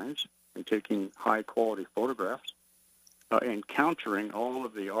those mines and taking high-quality photographs and countering all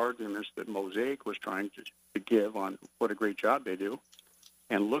of the arguments that Mosaic was trying to give on what a great job they do,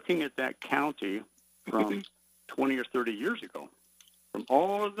 and looking at that county from 20 or 30 years ago, from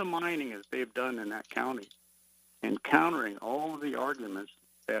all of the mining that they've done in that county, and countering all of the arguments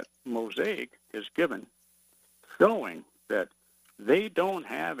that Mosaic has given, showing that they don't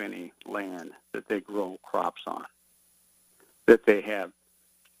have any land that they grow crops on, that they have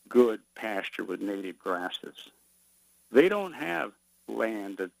good pasture with native grasses. They don't have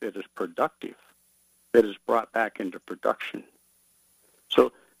land that is productive, that is brought back into production.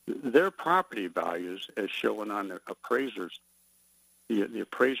 So their property values, as shown on the appraisers, the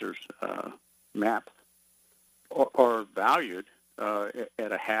appraisers' map, are valued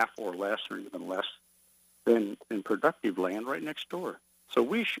at a half or less, or even less than productive land right next door. So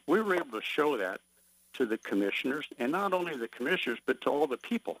we were able to show that to the commissioners, and not only the commissioners, but to all the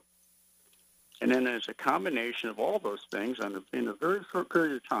people. And then as a combination of all those things, in a very short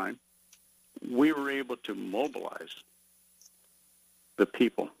period of time, we were able to mobilize the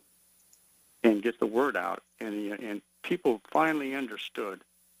people and get the word out. And people finally understood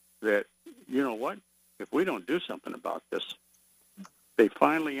that, you know what, if we don't do something about this, they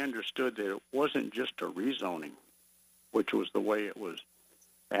finally understood that it wasn't just a rezoning, which was the way it was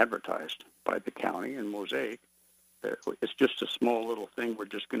advertised by the county and Mosaic. It's just a small little thing. We're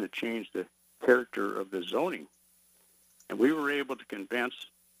just going to change the character of the zoning. And we were able to convince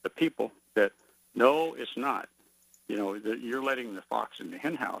the people that, no, it's not. You know, that you're letting the fox in the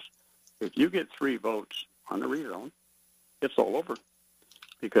hen house. If you get 3 votes on the rezone, it's all over.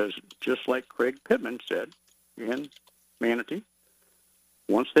 Because just like Craig Pittman said in Manatee,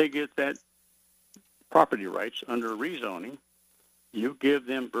 once they get that property rights under rezoning, you give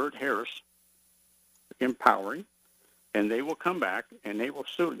them Bert Harris empowering, and they will come back and they will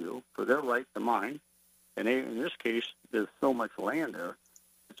sue you for their right to mine. And in this case, there's so much land there.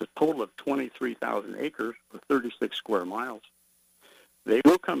 It's a total of 23,000 acres for 36 square miles. They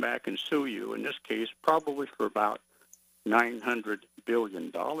will come back and sue you, in this case, probably for about $900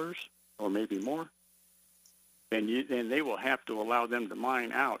 billion or maybe more. And they will have to allow them to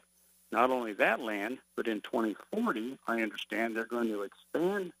mine out not only that land, but in 2040, I understand they're going to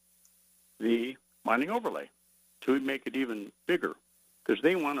expand the mining overlay to make it even bigger, because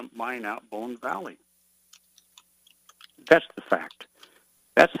they want to mine out Bone Valley. That's the fact.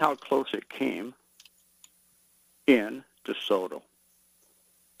 That's how close it came in DeSoto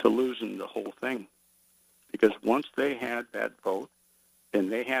to losing the whole thing. Because once they had that vote,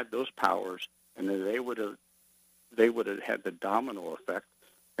 and they had those powers, and then they would have had the domino effect,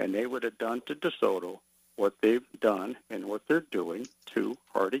 and they would have done to DeSoto what they've done and what they're doing to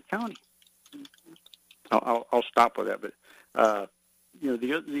Hardee County. I'll stop with that. But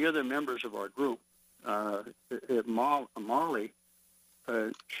the other members of our group, Molly,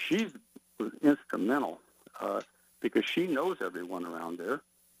 she was instrumental because she knows everyone around there.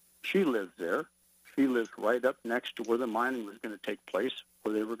 She lives there. She lives right up next to where the mining was going to take place,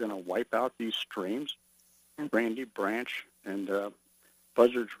 where they were going to wipe out these streams, Brandy Branch and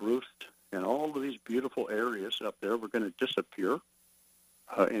Buzzard's Roost, and all of these beautiful areas up there were going to disappear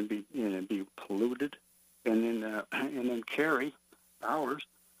and be polluted and then Carrie Bowers,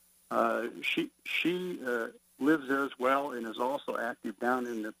 she lives there as well and is also active down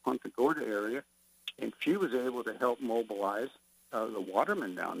in the Punta Gorda area, and she was able to help mobilize the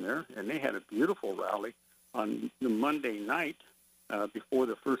watermen down there, and they had a beautiful rally on the Monday night before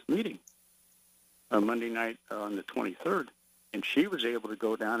the first meeting, Monday night on the 23rd, and she was able to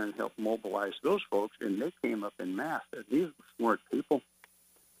go down and help mobilize those folks, and they came up in mass. These were smart people.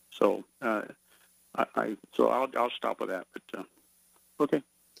 So I'll stop with that. But okay,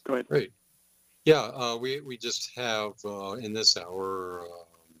 go ahead. Great. Yeah, we just have in this hour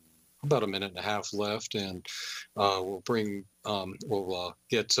about a minute and a half left, and we'll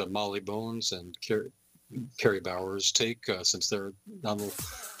get Molly Bones and Carrie Bowers' take since they're on the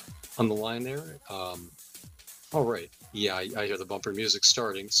line there. All right. Yeah, I hear the bumper music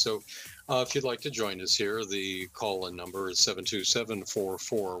starting. So if you'd like to join us here, the call-in number is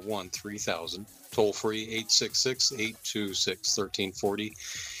 727-441-3000, toll-free 866-826-1340.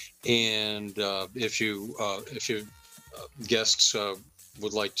 And if you guests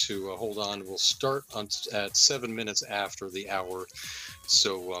would like to hold on, we'll start at 7 minutes after the hour.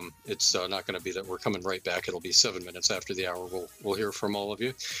 So it's not going to be that we're coming right back. It'll be 7 minutes after the hour. We'll hear from all of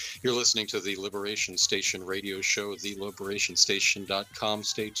you. You're listening to the Liberation Station radio show, theliberationstation.com.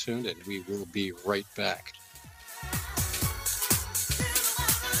 Stay tuned, and we will be right back.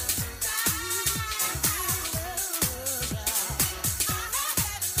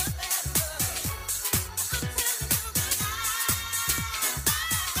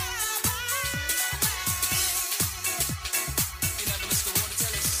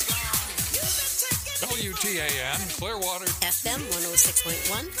 WTAN, Clearwater, FM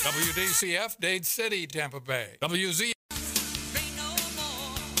 106.1, WDCF, Dade City, Tampa Bay, WZ.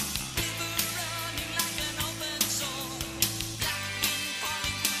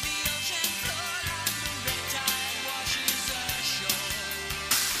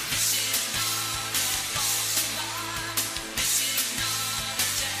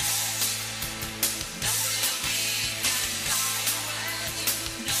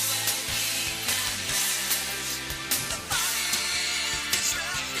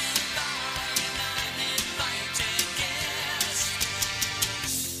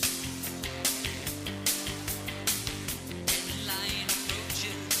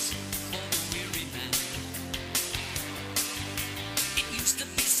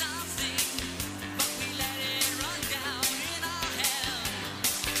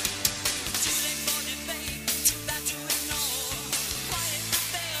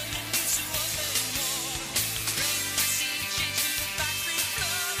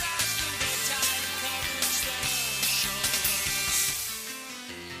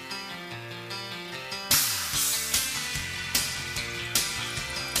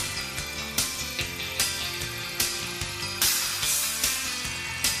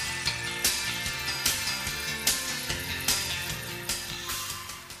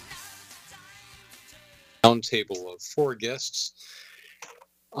 Roundtable of four guests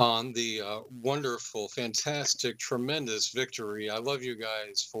on the wonderful, fantastic, tremendous victory. I love you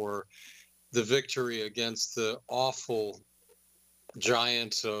guys for the victory against the awful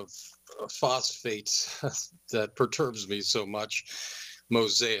giant of phosphate that perturbs me so much,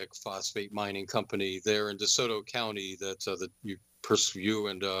 Mosaic Phosphate Mining Company there in DeSoto County that you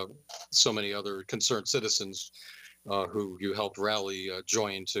and so many other concerned citizens who you helped rally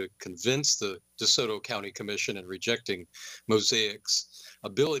join to convince the DeSoto County Commission in rejecting Mosaic's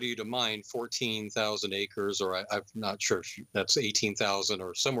ability to mine 14,000 acres, or I'm not sure if that's 18,000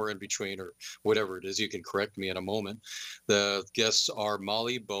 or somewhere in between or whatever it is. You can correct me in a moment. The guests are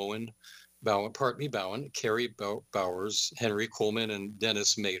Molly Bowen, Carrie Bowers, Henry Coleman, and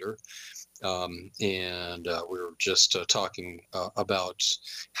Dennis Mader. And we were just talking about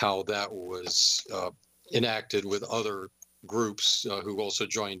how that was enacted with other groups who also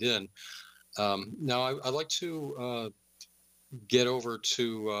joined in. Now, I'd like to get over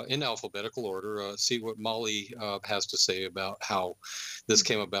to, in alphabetical order, see what Molly has to say about how this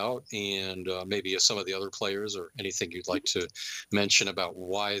came about, and maybe some of the other players, or anything you'd like to mention about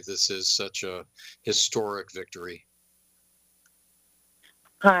why this is such a historic victory.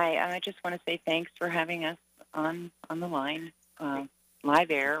 Hi, I just want to say thanks for having us on the line,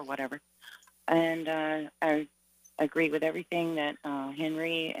 live air or whatever. And I agree with everything that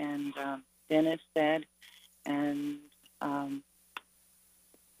Henry and Dennis said. And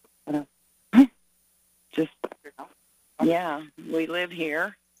yeah, we live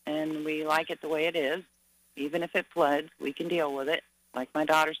here, and we like it the way it is. Even if it floods, we can deal with it. Like my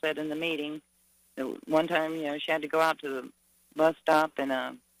daughter said in the meeting, one time, she had to go out to the bus stop in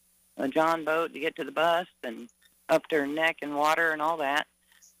a a John boat to get to the bus and up their neck in water and all that.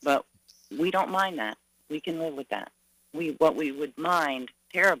 But we don't mind that. We can live with that. What we would mind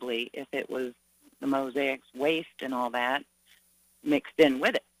terribly if it was the Mosaic's waste and all that mixed in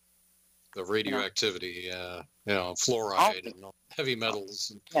with it. The radioactivity, fluoride and heavy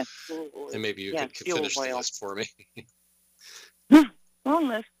metals. Yes. And maybe you could fuel finish the oil. list for me. Long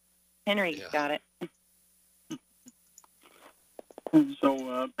list. Henry Yeah. got it.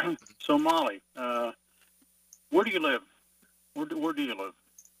 So Molly, where do you live? Where do you live?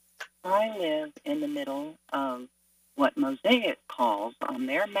 I live in the middle of what Mosaic calls on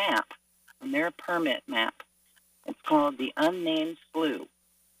their map, on their permit map. It's called the Unnamed Slough.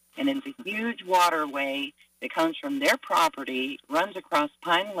 And it's a huge waterway that comes from their property, runs across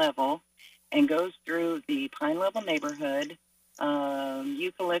Pine Level, and goes through the Pine Level neighborhood,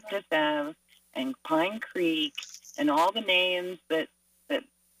 Eucalyptus Ave, and Pine Creek, and all the names that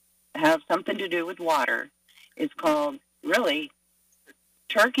have something to do with water. It's called, really,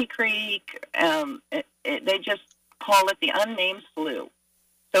 Turkey Creek. They just call it the Unnamed Slough.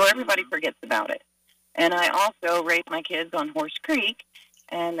 So everybody forgets about it. And I also raised my kids on Horse Creek,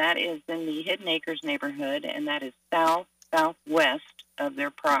 and that is in the Hidden Acres neighborhood, and that is southwest of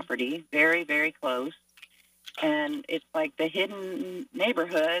their property, very, very close. And it's like the hidden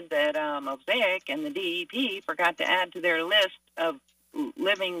neighborhood that Mosaic and the DEP forgot to add to their list of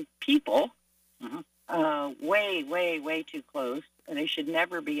living people. Way, way, way too close. And they should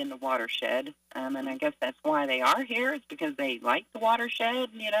never be in the watershed. And I guess that's why they are here. It's because they like the watershed,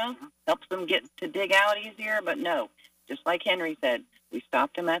 helps them get to dig out easier. But no, just like Henry said, we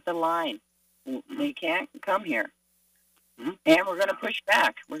stopped them at the line. They can't come here. And we're going to push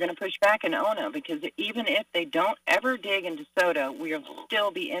back. We're going to push back in Ona, because even if they don't ever dig into DeSoto, we will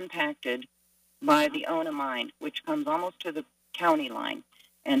still be impacted by the Ona mine, which comes almost to the county line.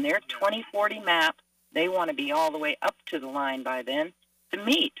 And their 2040 map, they want to be all the way up to the line by then to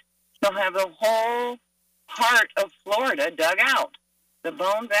meet. They'll have the whole heart of Florida dug out, the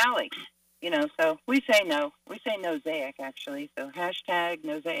Bone Valley. So we say no. We say Nosaic, actually. So hashtag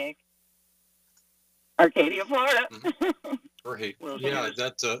Nosaic. Arcadia, Florida. Great. Well,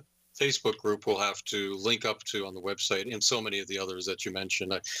 That Facebook group we'll have to link up to on the website, and so many of the others that you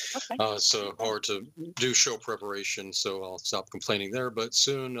mentioned. Okay. So hard to do show preparation, so I'll stop complaining there. But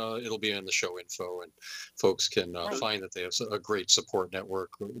soon it'll be in the show info, and folks can find that they have a great support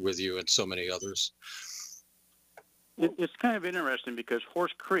network with you and so many others. It's kind of interesting because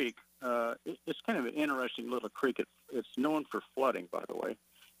Horse Creek, it's kind of an interesting little creek. It's known for flooding, by the way.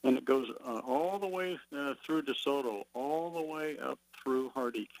 And it goes all the way through DeSoto, all the way up through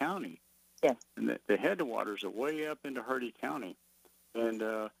Hardy County. Yeah. And the headwaters are way up into Hardy County. And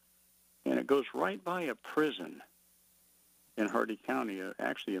it goes right by a prison in Hardy County,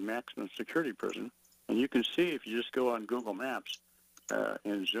 actually a maximum security prison. And you can see, if you just go on Google Maps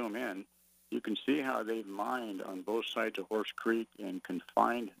and zoom in, you can see how they've mined on both sides of Horse Creek and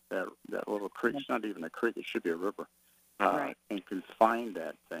confined that little creek. It's not even a creek, it should be a river. Right. And confined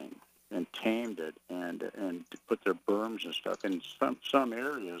that thing and tamed it and put their berms and stuff in some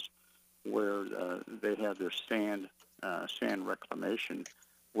areas where they have their sand reclamation,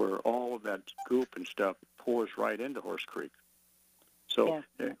 where all of that goop and stuff pours right into Horse Creek. So,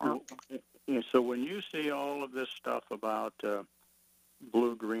 so when you see all of this stuff about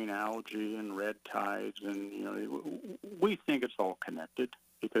blue-green algae and red tides, and we think it's all connected,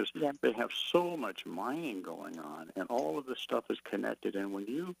 because they have so much mining going on, and all of this stuff is connected. And when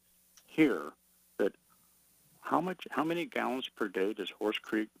you hear that, how many gallons per day does Horse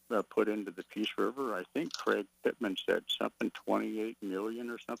Creek put into the Peace River? I think Craig Pittman said something 28 million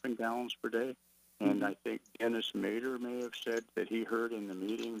or something gallons per day. And I think Dennis Mader may have said that he heard in the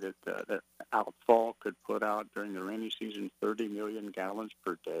meeting that Outfall could put out during the rainy season 30 million gallons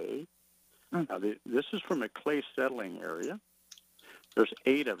per day. Now, this is from a clay settling area. There's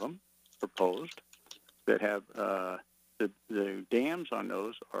 8 of them proposed that have the dams on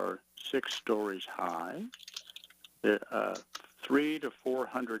those are 6 stories high. They're 300 to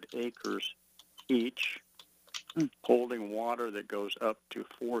 400 acres each, holding water that goes up to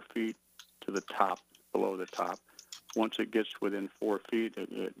 4 feet to the top, below the top. Once it gets within 4 feet,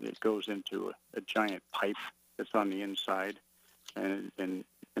 it goes into a giant pipe that's on the inside, and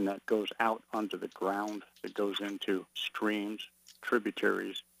that goes out onto the ground. It goes into streams,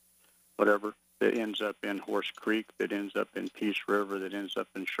 tributaries, whatever, that ends up in Horse Creek, that ends up in Peace River, that ends up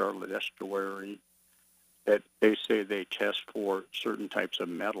in Charlotte Estuary, that they say they test for certain types of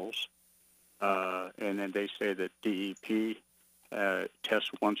metals. And then they say that DEP tests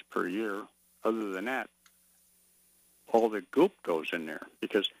once per year. Other than that, all the goop goes in there,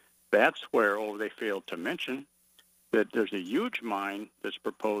 because That's where, they failed to mention that there's a huge mine that's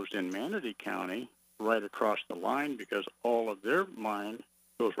proposed in Manatee County right across the line, because all of their mine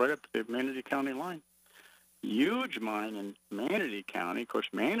goes right up to the Manatee County line. Huge mine in Manatee County. Of course,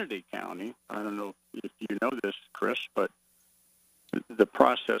 Manatee County, I don't know if you know this, Chris, but the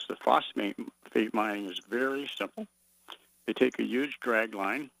process of phosphate mining is very simple. They take a huge drag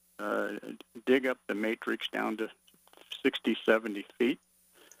line, dig up the matrix down to 60, 70 feet.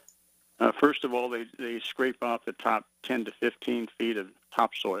 First of all, they scrape off the top 10 to 15 feet of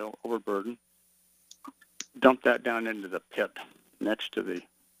topsoil, overburden, dump that down into the pit next to the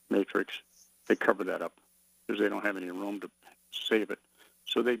matrix. They cover that up because they don't have any room to save it.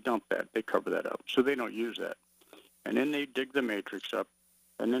 So they dump that. They cover that up. So they don't use that. And then they dig the matrix up,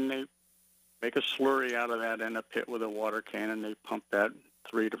 and then they make a slurry out of that in a pit with a water cannon. They pump that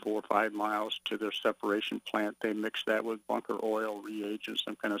 3 to 4 or 5 miles to their separation plant. They mix that with bunker oil, reagents,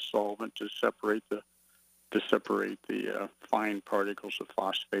 some kind of solvent to separate the fine particles of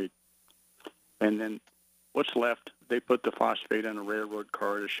phosphate. And then what's left, they put the phosphate in a railroad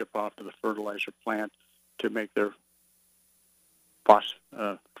car to ship off to the fertilizer plant to make their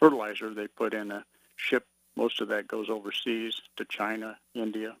fertilizer. They put in a ship. Most of that goes overseas to China,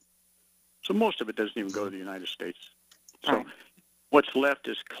 India. So most of it doesn't even go to the United States. So Right. what's left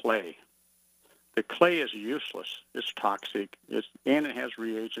is clay. The clay is useless. It's toxic. And it has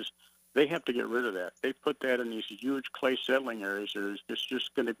reagents. They have to get rid of that. They put that in these huge clay settling areas. It's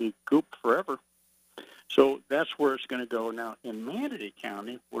just going to be goop forever. So that's where it's going to go. Now, in Manatee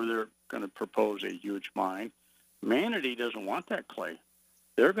County, where they're going to propose a huge mine, Manatee doesn't want that clay.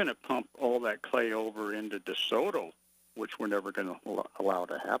 They're going to pump all that clay over into DeSoto, which we're never going to allow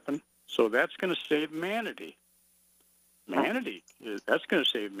to happen. So that's going to save Manatee. That's going to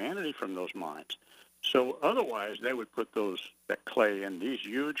save Manatee from those mines. So otherwise, they would put that clay in these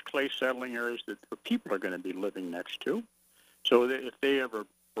huge clay settling areas that people are going to be living next to. So that if they ever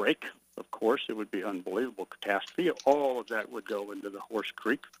break, of course, it would be an unbelievable catastrophe. All of that would go into the Horse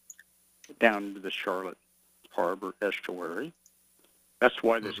Creek, down into the Charlotte Harbor estuary. That's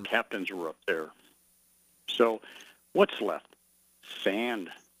why those captains were up there. So what's left? Sand,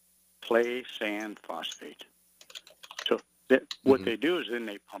 clay, sand, phosphate. So what they do is then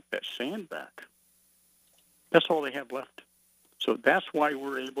they pump that sand back. That's all they have left. So that's why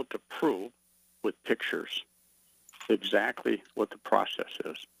we're able to prove with pictures exactly what the process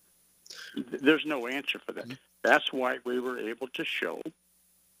is. There's no answer for that. That's why we were able to show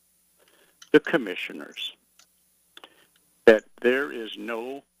the commissioners that there's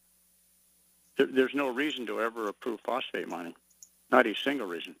no reason to ever approve phosphate mining. Not a single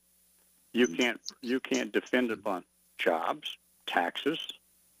reason. You can't defend upon jobs, taxes,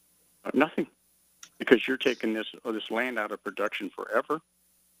 nothing, because you're taking this land out of production forever.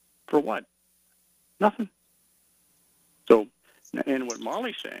 For what? Nothing. So, and what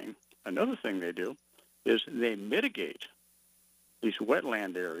Molly's saying, another thing they do is they mitigate these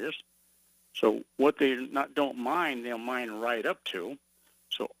wetland areas. So what they don't mine, they'll mine right up to.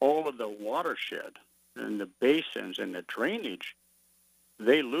 So all of the watershed and the basins and the drainage,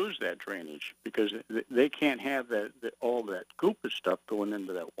 they lose that drainage because they can't have all that goop and stuff going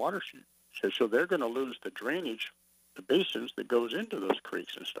into that watershed. So they're going to lose the drainage, the basins that goes into those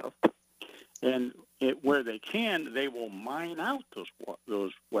creeks and stuff. And where they can, they will mine out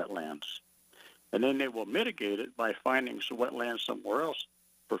those wetlands. And then they will mitigate it by finding some wetlands somewhere else,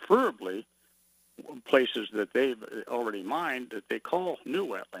 preferably places that they've already mined that they call new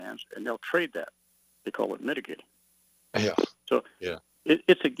wetlands, and they'll trade that. They call it mitigating. Yeah. So yeah.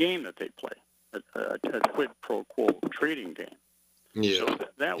 It's a game that they play, a quid pro quo trading game. Yeah. So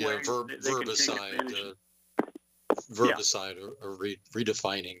that way, verbicide, or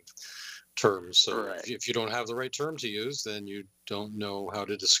redefining terms. So right. if you don't have the right term to use, then you don't know how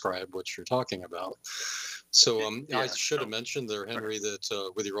to describe what you're talking about. So I should have mentioned there, Henry,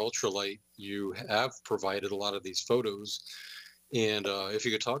 that with your ultralight, you have provided a lot of these photos. And if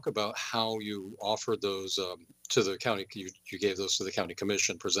you could talk about how you offered those to the county, you gave those to the county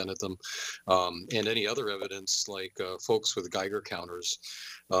commission, presented them, and any other evidence like folks with Geiger counters,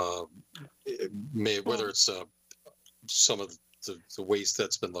 whether it's some of the waste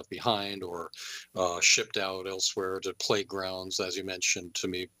that's been left behind or shipped out elsewhere to playgrounds, as you mentioned to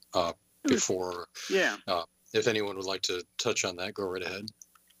me before. Yeah. If anyone would like to touch on that, go right ahead.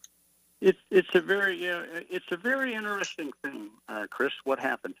 It's a very interesting thing, Chris. What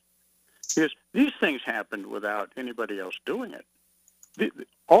happened? Because these things happened without anybody else doing it.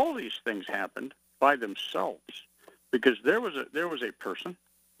 All these things happened by themselves because there was a person.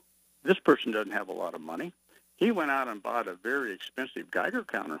 This person doesn't have a lot of money. He went out and bought a very expensive Geiger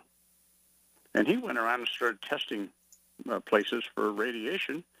counter And he went around and started testing places for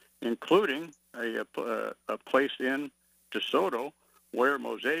radiation, including a place in DeSoto where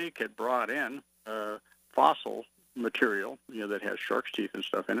Mosaic had brought in fossil material, that has shark's teeth and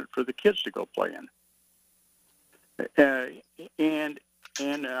stuff in it for the kids to go play in. And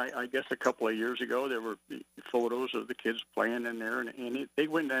I guess a couple of years ago, there were photos of the kids playing in there, and they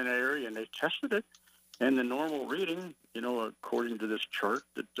went in that area and they tested it. And the normal reading, according to this chart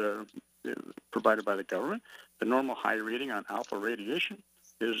that provided by the government, the normal high reading on alpha radiation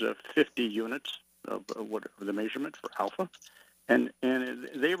is 50 units of the measurement for alpha. And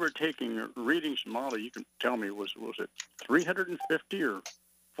they were taking readings from Molly. You can tell me, was it 350 or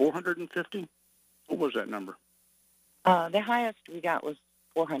 450? What was that number? The highest we got was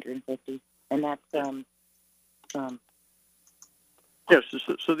 450, and that's Yes.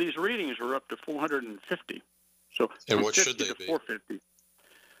 So these readings were up to 450. So And what should they to be? 450.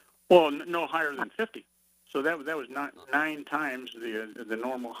 Well, no higher than 50. So that was nine times the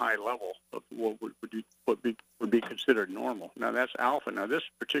normal high level of what would be considered normal. Now that's alpha. Now this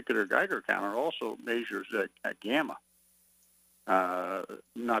particular Geiger counter also measures a gamma.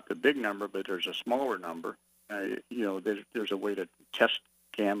 Not the big number, but there's a smaller number. There's a way to test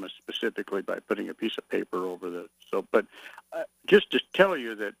gamma specifically by putting a piece of paper over but just to tell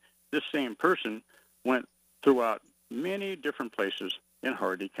you that this same person went throughout many different places in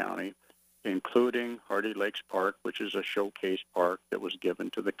Hardy County, including Hardy Lakes Park, which is a showcase park that was given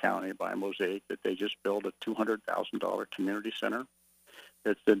to the county by Mosaic, that they just built a $200,000 community center.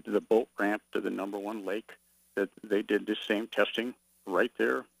 It's the boat ramp to the number one lake that they did this same testing right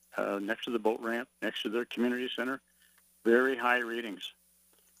there next to the boat ramp, next to their community center. Very high readings.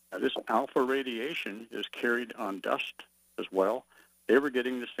 Now, this alpha radiation is carried on dust as well. They were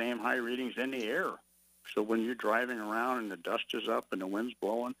getting the same high readings in the air. So when you're driving around and the dust is up and the wind's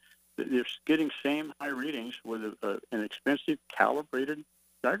blowing, they're getting same high readings with an expensive calibrated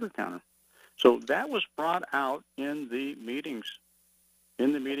Geiger counter. So that was brought out in the meetings.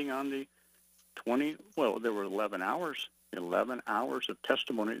 In the meeting on the there were 11 hours of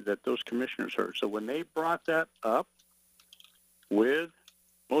testimony that those commissioners heard. So when they brought that up with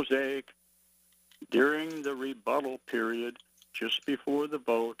Mosaic during the rebuttal period, just before the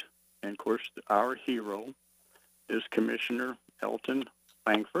vote, and of course our hero is Commissioner Elton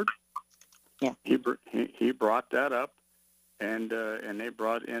Langford. Yeah, he brought that up, and they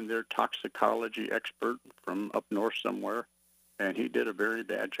brought in their toxicology expert from up north somewhere, and he did a very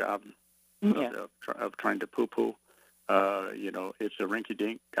bad job of trying to poo-poo. It's a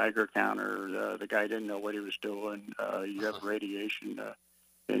rinky-dink Geiger counter. The guy didn't know what he was doing. You have radiation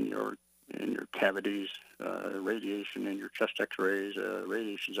in your cavities, radiation in your chest X-rays,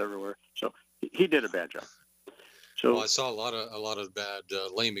 radiation's everywhere. So he did a bad job. So I saw a lot of bad,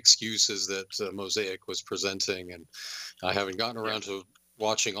 lame excuses that Mosaic was presenting, and I haven't gotten around to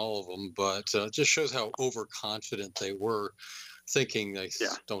watching all of them. But it just shows how overconfident they were, thinking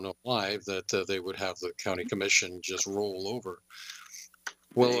don't know why that they would have the county commission just roll over.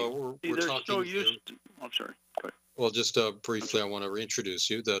 Well, we're talking. So I'm sorry. Go ahead. Well, just briefly, I want to reintroduce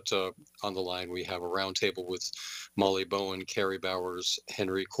you that on the line we have a roundtable with Molly Bowen, Carrie Bowers,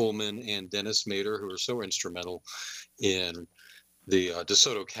 Henry Coleman, and Dennis Mader, who are so instrumental in the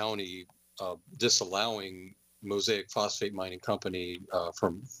DeSoto County disallowing Mosaic Phosphate Mining Company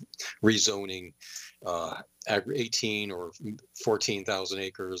from rezoning 18 or 14,000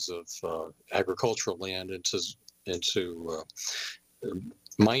 acres of agricultural land into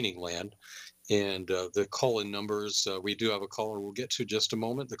mining land. And the call-in numbers, we do have a caller we'll get to just a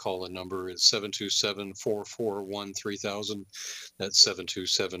moment. The call-in number is 727-441-3000. That's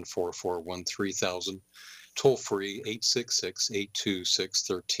 727-441-3000. Toll-free,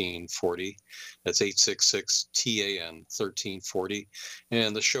 866-826-1340. That's 866-TAN-1340.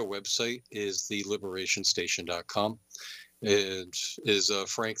 And the show website is theliberationsstation.com. And is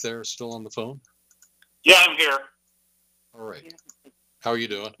Frank there still on the phone? Yeah, I'm here. All right. How are you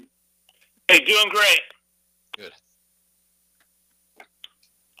doing? Hey, doing great. Good.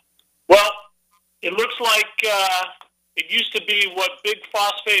 Well, it looks like it used to be what Big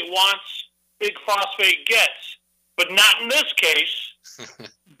Phosphate wants, Big Phosphate gets, but not in this case.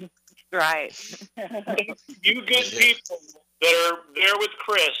 right. You good people that are there with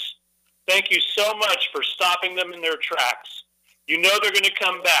Chris, thank you so much for stopping them in their tracks. You know they're going to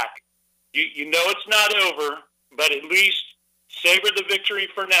come back. You know it's not over, but at least savor the victory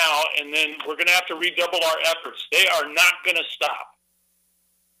for now, and then we're going to have to redouble our efforts. They are not going to stop.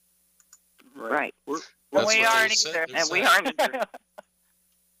 Right. We aren't either, and we aren't either.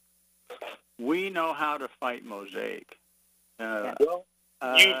 We know how to fight Mosaic.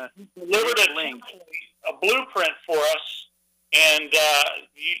 You delivered a blueprint for us, and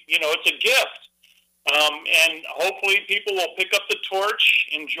it's a gift. And hopefully people will pick up the torch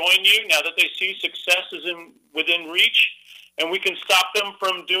and join you now that they see success is within reach, and we can stop them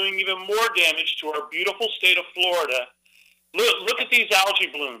from doing even more damage to our beautiful state of Florida. Look at these algae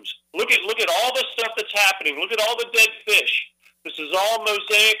blooms. Look at all the stuff that's happening. Look at all the dead fish. This is all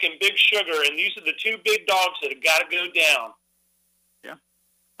Mosaic and Big Sugar, and these are the two big dogs that have got to go down. Yeah,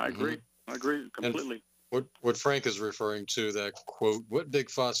 I agree. I agree completely. What Frank is referring to, that quote, "What Big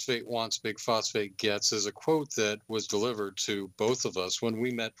Phosphate wants, Big Phosphate gets," is a quote that was delivered to both of us when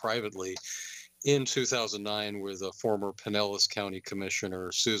we met privately in 2009 with a former Pinellas County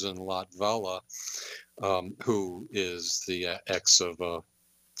Commissioner, Susan Latvala, who is the ex of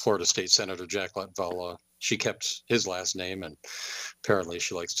Florida State Senator Jack Latvala. She kept his last name, and apparently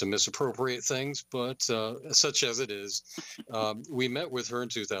she likes to misappropriate things, but such as it is. We met with her in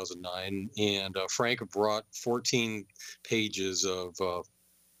 2009, and Frank brought 14 pages of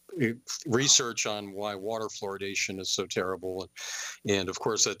research on why water fluoridation is so terrible. And of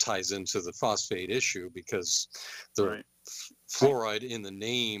course, that ties into the phosphate issue, because the fluoride in the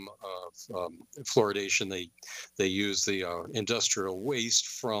name of fluoridation, they use the industrial waste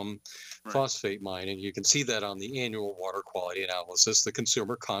from phosphate mining. You can see that on the annual water quality analysis, the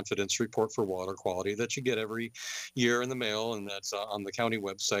Consumer Confidence Report for Water Quality that you get every year in the mail, and that's on the county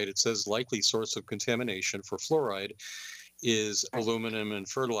website. It says likely source of contamination for fluoride is aluminum and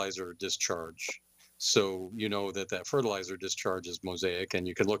fertilizer discharge. So you know that fertilizer discharge is Mosaic, and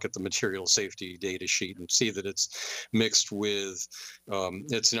you can look at the material safety data sheet and see that it's mixed with,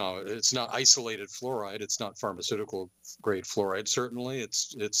 it's not isolated fluoride. It's not pharmaceutical grade fluoride. Certainly,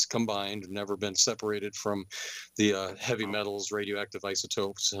 it's combined, never been separated from the heavy metals, radioactive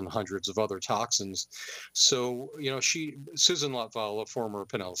isotopes, and hundreds of other toxins. So Susan Latvala, former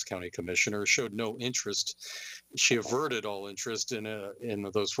Pinellas County Commissioner, showed no interest. She averted all interest in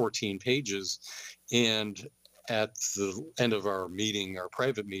those 14 pages. And at the end of our meeting, our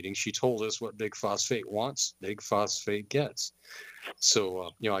private meeting, she told us what Big Phosphate wants, Big Phosphate gets. So,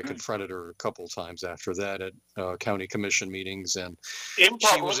 I confronted her a couple of times after that at county commission meetings, and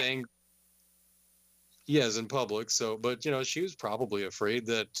she was angry. Yes, in public. So, but, she was probably afraid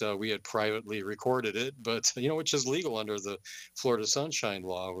that we had privately recorded it, but, which is legal under the Florida Sunshine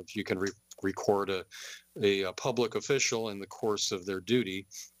Law. If you can record a public official in the course of their duty.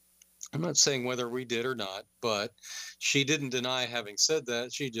 I'm not saying whether we did or not, but she didn't deny having said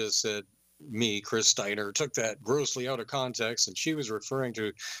that. She just said, Chris Steiner, took that grossly out of context, and she was referring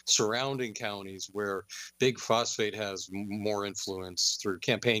to surrounding counties where Big Phosphate has more influence through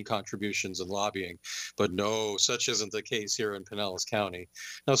campaign contributions and lobbying. But no, such isn't the case here in Pinellas County.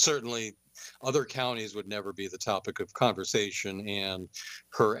 Now, certainly, other counties would never be the topic of conversation, and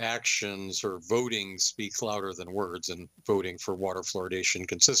her actions, her voting speaks louder than words, and voting for water fluoridation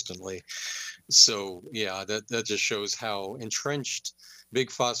consistently. So, yeah, that just shows how entrenched Big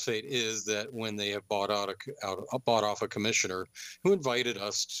Phosphate is, that when they have bought off a commissioner who invited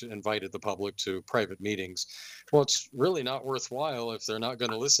the public to private meetings, well, it's really not worthwhile if they're not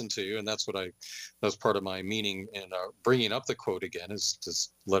going to listen to you. And that's part of my meaning in bringing up the quote again, is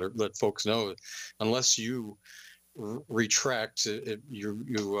just let folks know, unless you retract,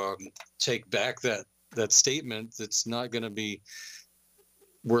 you take back that statement, that's not going to be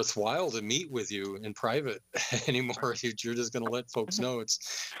worthwhile to meet with you in private anymore. You're just going to let folks know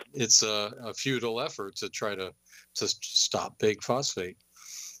it's a futile effort to try to stop Big Phosphate.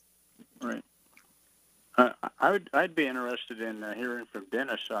 Right. I'd be interested in hearing from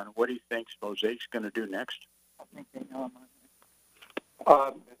Dennis on what he thinks Mosaic's going to do next. I think they know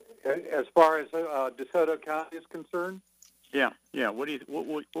As far as DeSoto County is concerned? Yeah. What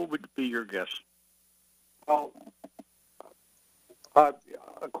would be your guess? Well,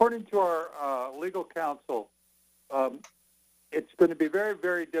 according to our legal counsel, it's going to be very,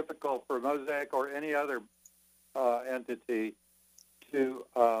 very difficult for Mosaic or any other entity to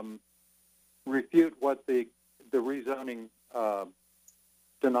refute what the rezoning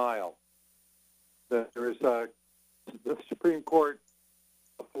denial. That there is the Supreme Court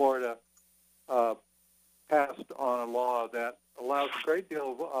of Florida passed on a law that allows a great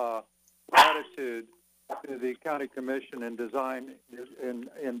deal of latitude to the county commission in denying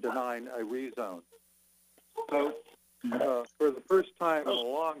a rezone. So for the first time in a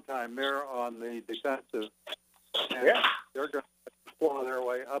long time, they're on the defensive, and they're going to claw their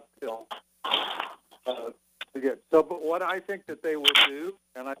way uphill to get. So, but what I think that they will do,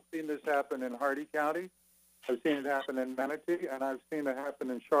 and I've seen this happen in Hardee County, I've seen it happen in Manatee, and I've seen it happen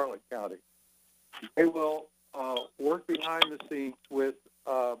in Charlotte County. They will work behind the scenes with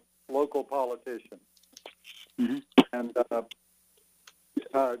local politicians, Mhm. and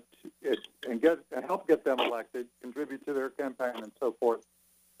help get them elected, contribute to their campaign and so forth,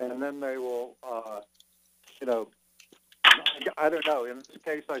 and then they will, I don't know. In this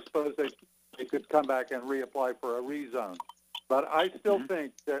case, I suppose they could come back and reapply for a rezone, but I still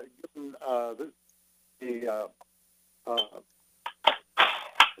think that given the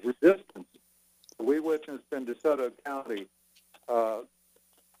resistance we witnessed in DeSoto County,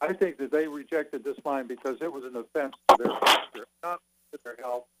 I think that they rejected this line because it was an offense to their culture, not to their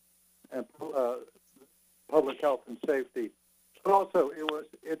health and public health and safety, but also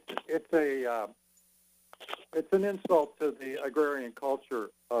it's an insult to the agrarian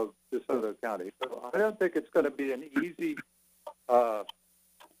culture of DeSoto County. So I don't think it's going to be an easy fruit.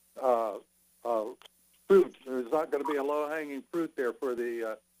 There's not going to be a low-hanging fruit there for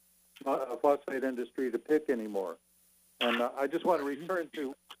the phosphate industry to pick anymore. And I just want to return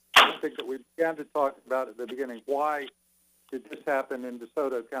to something that we began to talk about at the beginning. Why did this happen in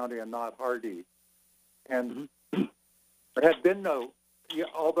DeSoto County and not Hardee? And there had been no,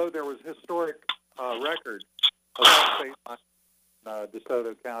 although there was historic record of phosphate mines in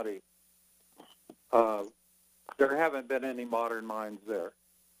DeSoto County, there haven't been any modern mines there.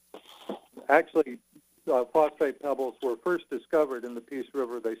 Actually, phosphate pebbles were first discovered in the Peace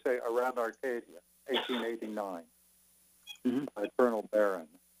River, they say, around Arcadia, 1889, by Colonel Barron.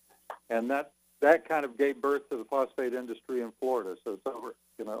 And that kind of gave birth to the phosphate industry in Florida, so it's over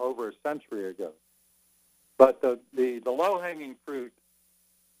a century ago. But the low-hanging fruit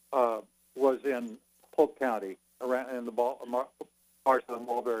was in Polk County, around in the parts of the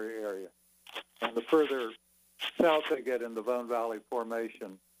Mulberry area. And the further south they get in the Vone Valley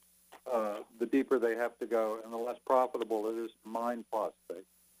Formation, the deeper they have to go and the less profitable it is to mine phosphate.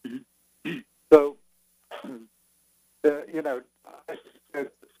 So,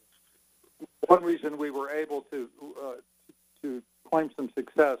 one reason we were able to claim some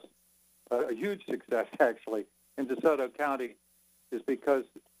success, a huge success actually, in DeSoto County is because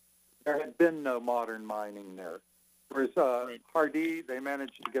there had been no modern mining there. Whereas Hardee, they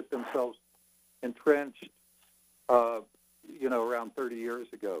managed to get themselves entrenched, around 30 years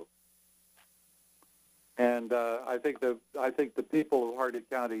ago. And I think the people of Hardee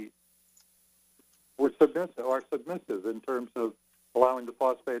County are submissive in terms of allowing the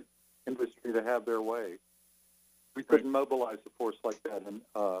phosphate industry to have their way. We couldn't mobilize a force like that and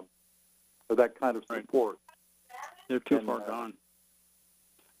for that kind of support. They're too far gone.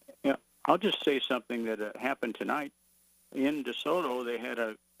 Yeah, I'll just say something that happened tonight. In DeSoto, they had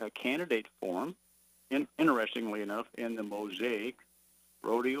a candidate forum, interestingly enough, in the Mosaic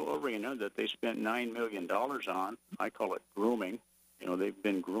Rodeo Arena that they spent $9 million on. I call it grooming. They've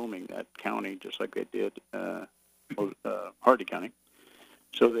been grooming that county just like they did Hardee County.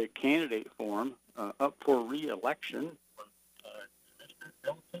 So the candidate forum up for re-election was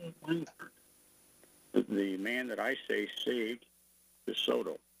Elton Langford, the man that I say saved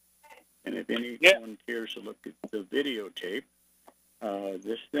DeSoto. And if anyone cares to look at the videotape,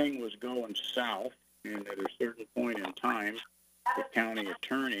 this thing was going south, and at a certain point in time, the county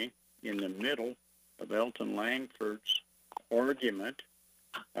attorney, in the middle of Elton Langford's argument,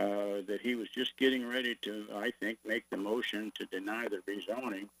 that he was just getting ready to, I think, make the motion to deny the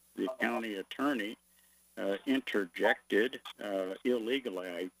rezoning, the county attorney interjected, illegally,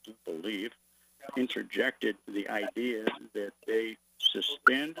 I do believe, interjected the idea that they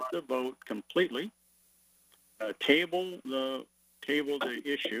suspend the vote completely, table the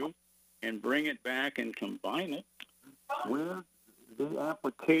issue, and bring it back and combine it with the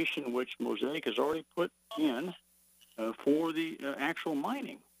application which Mosaic has already put in for the actual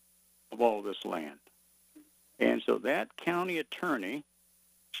mining of all this land. And so that county attorney,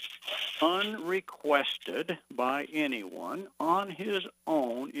 unrequested by anyone, on his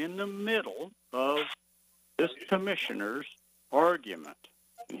own, in the middle of this commissioner's argument,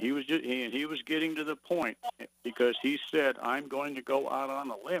 and he was getting to the point because he said, "I'm going to go out on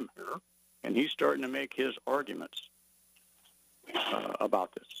a limb here," and he's starting to make his arguments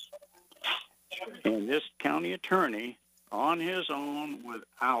about this. And this county attorney, on his own,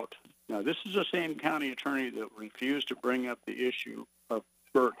 without, now this is the same county attorney that refused to bring up the issue of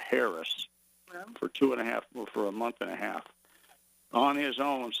Bert Harris for a month and a half, on his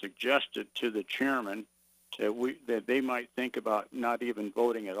own suggested to the chairman that they might think about not even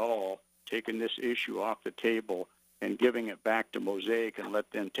voting at all, taking this issue off the table and giving it back to Mosaic and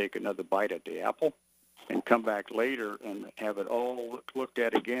let them take another bite at the apple and come back later and have it all looked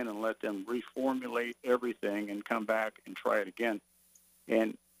at again and let them reformulate everything and come back and try it again.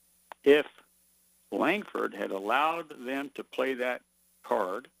 And if Langford had allowed them to play that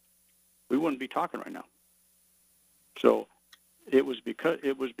card, we wouldn't be talking right now. So it was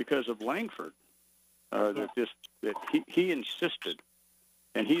because of Langford that he insisted,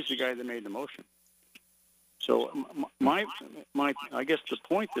 and he's the guy that made the motion. So my I guess the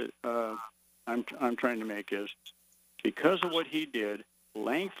point that I'm trying to make is, because of what he did,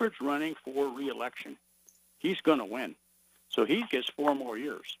 Langford's running for re-election. He's going to win, so he gets 4 more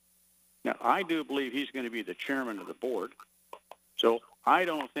years. Now, I do believe he's going to be the chairman of the board. So I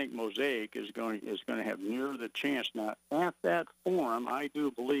don't think Mosaic is going to have near the chance. Now, at that forum, I do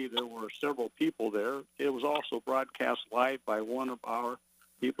believe there were several people there. It was also broadcast live by one of our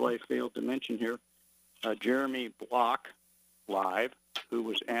people I failed to mention here, Jeremy Block, live, who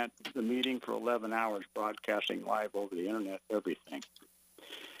was at the meeting for 11 hours, broadcasting live over the internet, everything.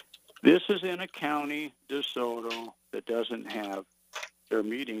 This is in a county, DeSoto, that doesn't have their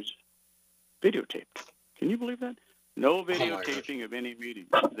meetings videotaped. Can you believe that? No videotaping of any meetings.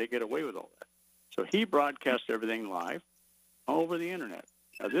 They get away with all that. So he broadcast everything live over the internet.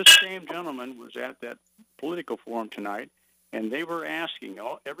 Now, this same gentleman was at that political forum tonight, and they were asking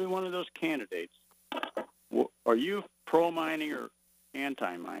every one of those candidates, are you pro-mining or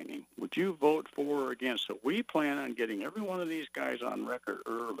anti-mining? Would you vote for or against? So we plan on getting every one of these guys on record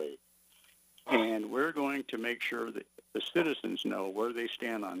early, and we're going to make sure that the citizens know where they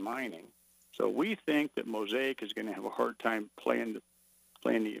stand on mining. So we think that Mosaic is going to have a hard time playing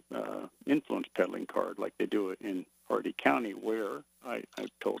the influence peddling card like they do it in Hardy County, where I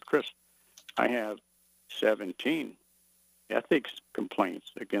told Chris I have 17 ethics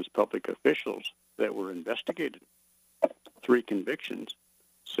complaints against public officials that were investigated. 3 convictions,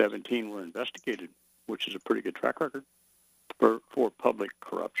 17 were investigated, which is a pretty good track record for public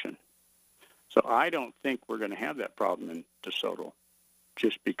corruption. So I don't think we're going to have that problem in DeSoto,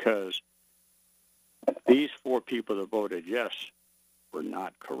 just because these 4 people that voted yes were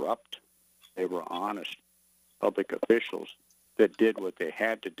not corrupt. They were honest public officials that did what they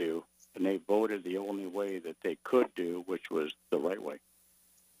had to do, and they voted the only way that they could do, which was the right way.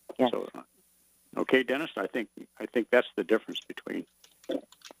 Yes. So, okay, Dennis, I think that's the difference between.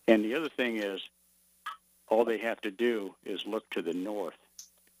 And the other thing is, all they have to do is look to the north,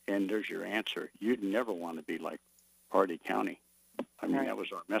 and there's your answer. You'd never want to be like Hardy County. I mean, That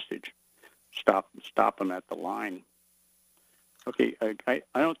was our message. Stop them at the line. Okay, I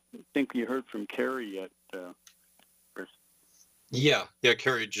don't think you heard from Carrie yet, Chris. Yeah,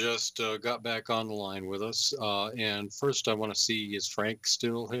 Carrie just got back on the line with us. And first, I want to see, is Frank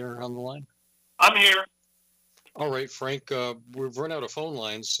still here on the line? I'm here. All right, Frank, we've run out of phone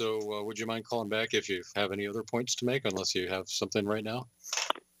lines, so would you mind calling back if you have any other points to make, unless you have something right now?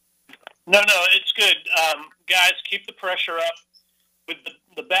 No, it's good. Guys, keep the pressure up. With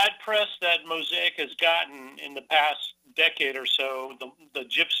the bad press that Mosaic has gotten in the past decade or so, the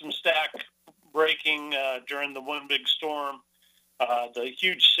gypsum stack breaking during the one big storm, the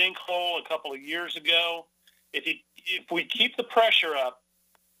huge sinkhole a couple of years ago, if we keep the pressure up,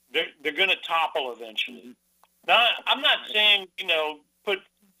 they're going to topple eventually. Now, I'm not saying, put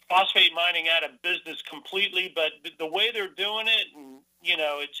phosphate mining out of business completely, but the way they're doing it, and,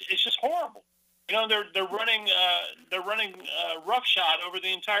 it's just horrible. They're running roughshod over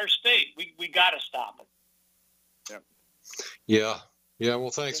the entire state. We got to stop them. Yeah. Well,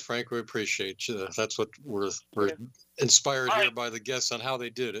 thanks, Frank. We appreciate you. That's what we're inspired here by the guests on how they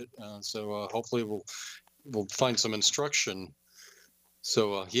did it. So hopefully we'll find some instruction.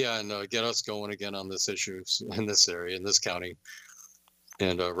 So and get us going again on this issue in this area, in this county,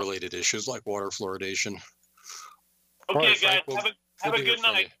 and related issues like water fluoridation. Okay, right, guys, Frank, have a good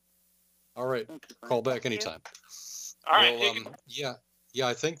night. All right. Call back anytime. All right. Well,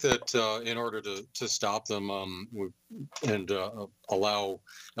 I think that in order to stop them and allow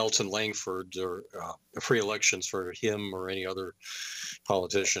Elton Langford or free elections for him or any other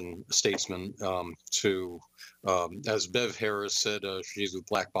politician, statesman to, as Bev Harris said, she's with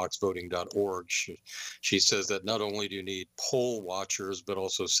blackboxvoting.org. She says that not only do you need poll watchers, but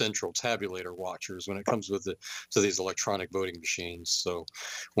also central tabulator watchers when it comes to these electronic voting machines. So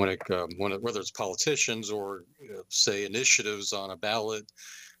whether it's politicians or say initiatives on a ballot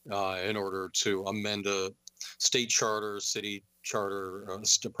in order to amend a state charter, city charter,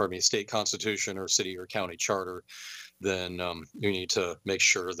 state constitution or city or county charter, then you need to make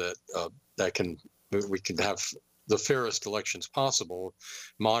sure that we can have the fairest elections possible.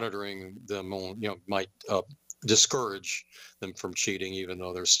 Monitoring them, might discourage them from cheating, even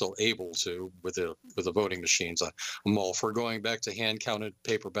though they're still able to with the voting machines. I'm all for going back to hand counted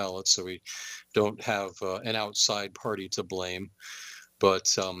paper ballots, so we don't have an outside party to blame.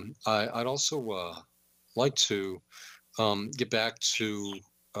 But I'd also like to get back to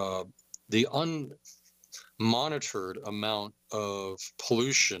the unmonitored amount of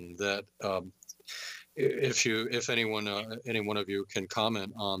pollution that if anyone any one of you can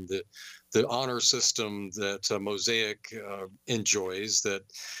comment on the honor system that Mosaic enjoys, that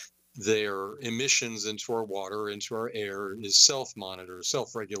their emissions into our water, into our air, is self-monitored,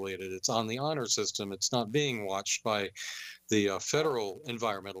 self-regulated. It's on the honor system. It's not being watched by the Federal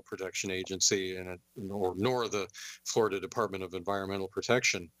Environmental Protection Agency nor the Florida Department of Environmental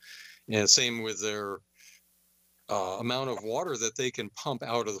Protection. And same with their amount of water that they can pump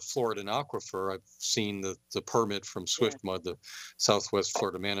out of the Floridan aquifer. I've seen the permit from SwiftMud, the Southwest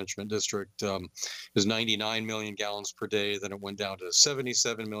Florida Management District, is 99 million gallons per day. Then it went down to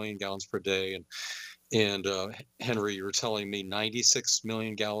 77 million gallons per day. And Henry, you were telling me 96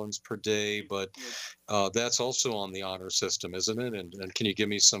 million gallons per day, but that's also on the honor system, isn't it? And can you give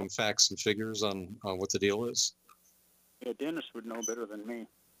me some facts and figures on what the deal is? Yeah, Dennis would know better than me.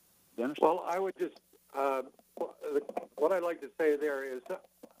 Dennis? Well, I would just, what I'd like to say there is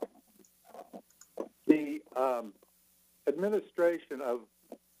the administration of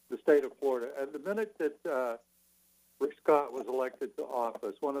the state of Florida, at the minute that Rick Scott was elected to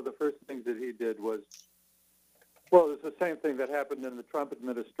office, one of the first things that he did was, well, it's the same thing that happened in the Trump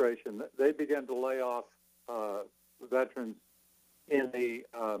administration. They began to lay off veterans in the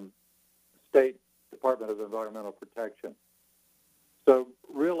State Department of Environmental Protection. So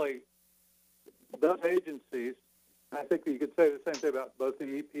really, those agencies, I think you could say the same thing about both the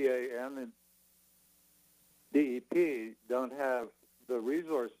EPA and the DEP, don't have the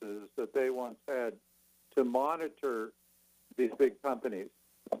resources that they once had to monitor these big companies.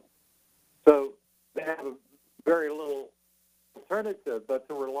 So they have a very little alternative but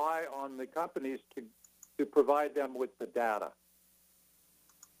to rely on the companies to provide them with the data.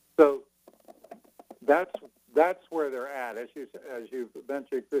 So that's where they're at. As you've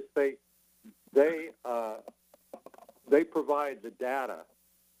mentioned, Chris, they provide the data,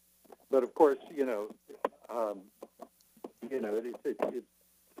 but of course, it's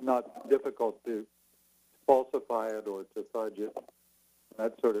not difficult to falsify it or to fudge it,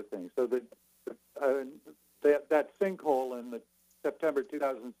 that sort of thing. So that sinkhole in the September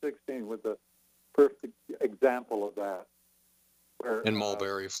 2016 was a perfect example of that. Where, in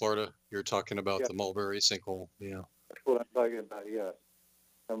Mulberry, Florida, you're talking about the Mulberry sinkhole. Yeah, that's what I'm talking about. Yes,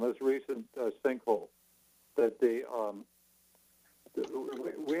 the most recent sinkhole that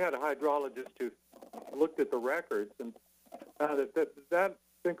we had a hydrologist who looked at the records and found that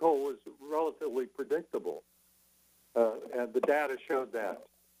sinkhole was relatively predictable, and the data showed that.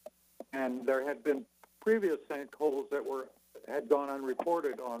 And there had been previous sinkholes that had gone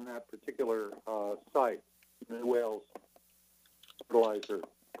unreported on that particular site, the Wales fertilizer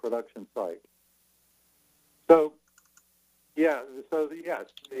production site. So, yes,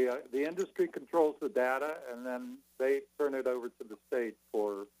 the industry controls the data, and then they turn it over to the state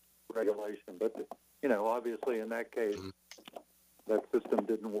for regulation. But obviously, in that case, that system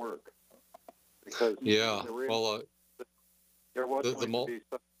didn't work because there was going to be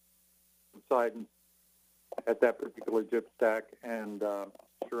some subsidence at that particular gyp stack, and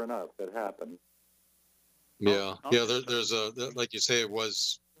sure enough, it happened. Yeah, there's like you say, it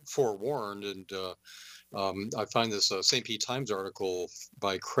was forewarned, and I find this St. Pete Times article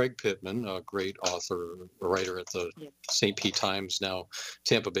by Craig Pittman, a great author, writer at the St. Pete Times, now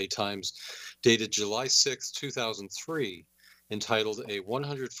Tampa Bay Times, dated July 6, 2003, entitled "A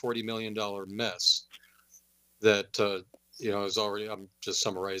 $140 million Mess." That is already. I'm just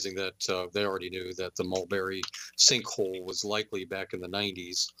summarizing that they already knew that the Mulberry sinkhole was likely back in the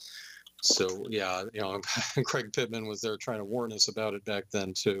 90s. So yeah, Craig Pittman was there trying to warn us about it back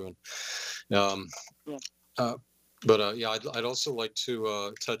then too. And I'd also like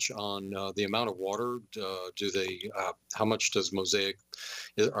to touch on the amount of water. How much does Mosaic?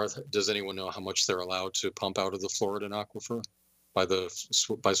 Does anyone know how much they're allowed to pump out of the Floridan aquifer by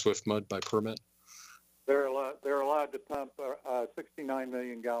SwiftMud by permit? They're allowed to pump 69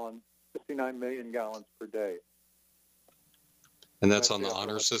 million gallons per day. And that's on the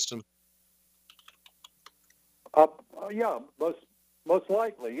honor system? Most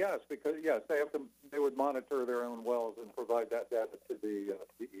likely, yes, because they would monitor their own wells and provide that data to the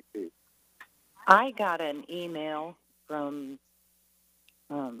DEP. I got an email from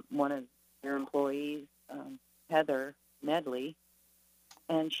one of their employees, Heather Medley,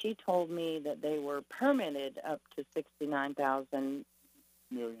 and she told me that they were permitted up to 69,000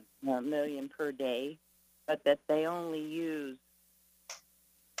 million per day, but that they only use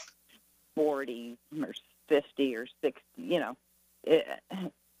 40 or 50 or 60.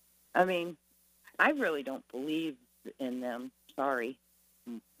 I mean, I really don't believe in them. Sorry.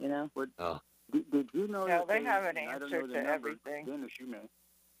 You know? Did you know? Yeah, that they have an and I don't answer know the to number, everything. Dennis, you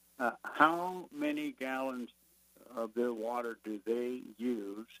may. How many gallons of their water do they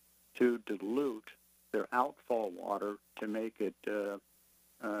use to dilute their outfall water to make it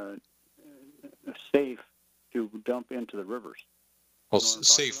safe to dump into the rivers? Well, You know what I'm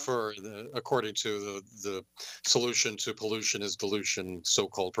talking safer, according to the solution to pollution is dilution,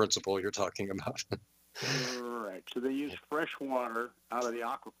 so-called principle you're talking about. Right. So they use fresh water out of the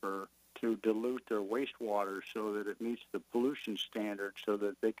aquifer to dilute their wastewater so that it meets the pollution standard so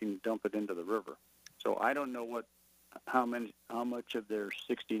that they can dump it into the river. So I don't know how much of their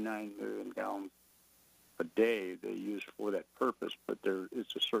 69 million gallons a day they use for that purpose, but there is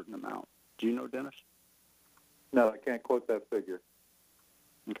a certain amount. Do you know, Dennis? No, I can't quote that figure.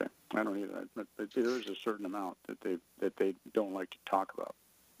 Okay, I don't either, but there is a certain amount that they don't like to talk about.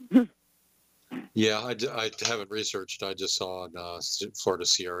 Yeah, I haven't researched. I just saw on Florida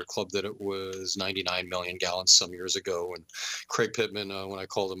Sierra Club that it was 99 million gallons some years ago. And Craig Pittman, when I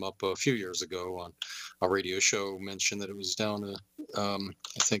called him up a few years ago on a radio show, mentioned that it was down to, I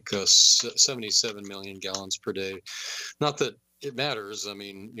think, 77 million gallons per day. Not that it matters. I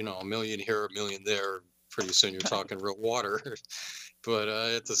mean, a million here, a million there. Pretty soon you're talking real water. But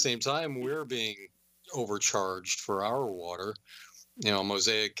at the same time, we're being overcharged for our water.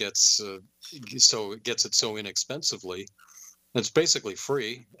 Mosaic gets it so inexpensively. It's basically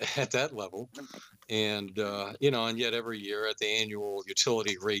free at that level, and and yet every year at the annual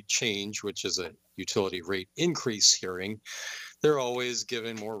utility rate change, which is a utility rate increase hearing, they're always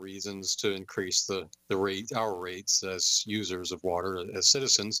giving more reasons to increase the rate, our rates as users of water, as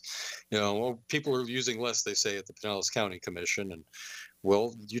citizens. People are using less, they say, at the Pinellas County Commission, and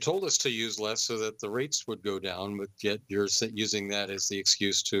well, you told us to use less so that the rates would go down, but yet you're using that as the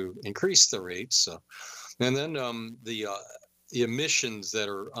excuse to increase the rates. And then the emissions that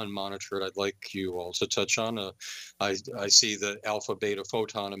are unmonitored, I'd like you all to touch on. I see the alpha beta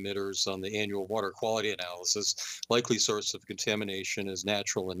photon emitters on the annual water quality analysis. Likely source of contamination is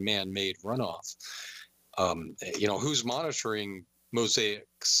natural and man-made runoff. Who's monitoring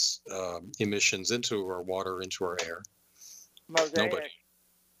Mosaic's emissions into our water, into our air? Mosaic. Nobody.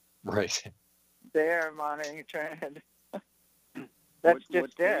 Right. They're monitoring it. That's What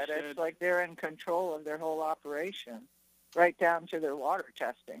just they it. said- It's like they're in control of their whole operation, right down to their water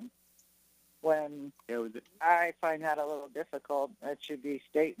testing. When I find that a little difficult, it should be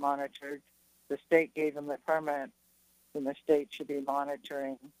state monitored. The state gave them the permit, and the state should be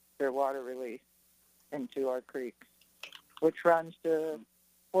monitoring their water release into our creeks, which runs to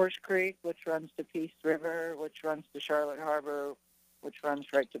Horse Creek, which runs to Peace River, which runs to Charlotte Harbor, which runs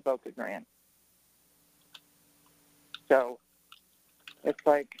right to Boca Grande. So it's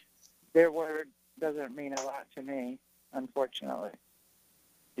like their word doesn't mean a lot to me, unfortunately.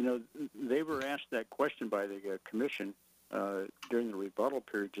 They were asked that question by the commission during the rebuttal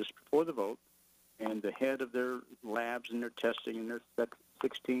period just before the vote, and the head of their labs and their testing and their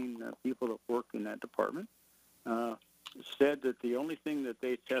 16 people that work in that department said that the only thing that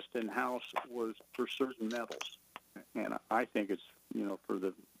they test in-house was for certain metals. And I think it's, for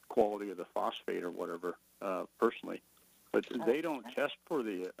the quality of the phosphate or whatever, personally. But they don't test for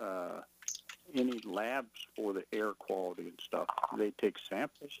the any labs for the air quality and stuff. They take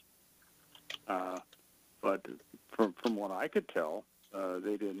samples. But from what I could tell,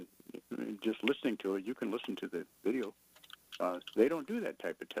 they didn't. Just listening to it, you can listen to the video. They don't do that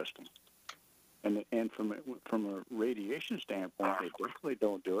type of testing. And from a radiation standpoint, they definitely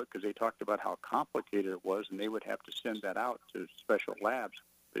don't do it because they talked about how complicated it was, and they would have to send that out to special labs.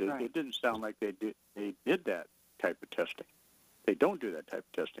 But it didn't sound like they did that type of testing. They don't do that type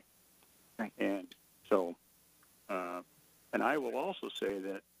of testing. Right. And so, and I will also say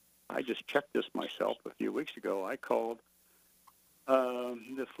that I just checked this myself a few weeks ago. I called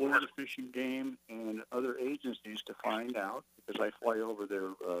the Florida Fish and Game and other agencies to find out, because I fly over their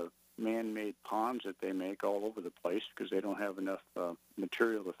man-made ponds that they make all over the place because they don't have enough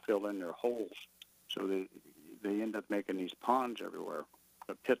material to fill in their holes. So they end up making these ponds everywhere,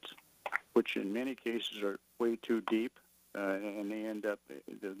 pits, which in many cases are way too deep, and they end up,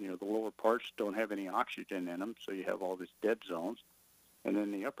 the lower parts don't have any oxygen in them, so you have all these dead zones. And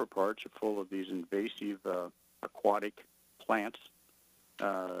then the upper parts are full of these invasive aquatic plants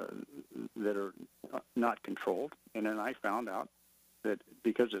that are not controlled. And then I found out that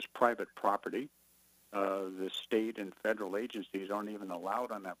because it's private property, the state and federal agencies aren't even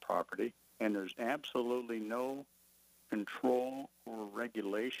allowed on that property, and there's absolutely no control or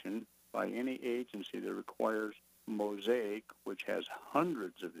regulation by any agency that requires Mosaic, which has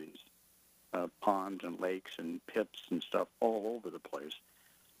hundreds of these, ponds and lakes and pits and stuff all over the place.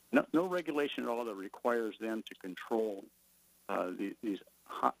 No regulation at all that requires them to control these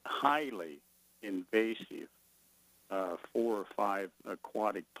highly invasive 4 or 5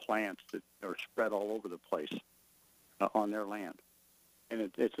 aquatic plants that are spread all over the place on their land.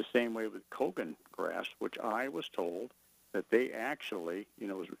 And it's the same way with Kogan grass, which I was told that they actually,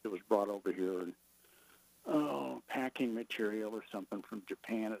 it was brought over here in packing material or something from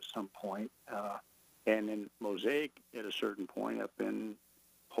Japan at some point. And then Mosaic at a certain point up in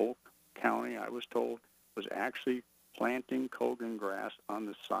Polk County, I was told, was actually planting Kogan grass on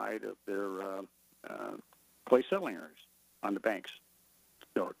the side of their clay settling areas on the banks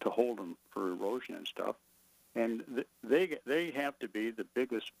to hold them for erosion and stuff. And they have to be the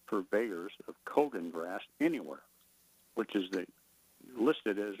biggest purveyors of Kogan grass anywhere, which is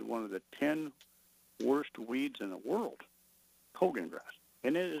listed as one of the 10 worst weeds in the world, Kogan grass.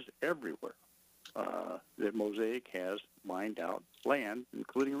 And it is everywhere. That Mosaic has mined out land,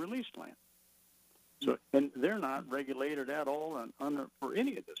 including released land. So, and they're not regulated at all for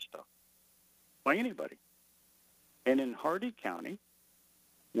any of this stuff by anybody. And in Hardy County,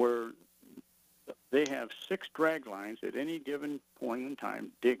 where they have 6 drag lines at any given point in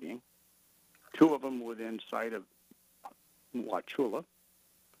time digging, 2 of them within sight of Wauchula,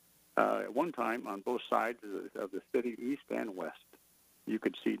 at one time on both sides of the city, east and west, you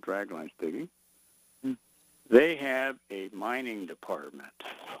could see drag lines digging. They have a mining department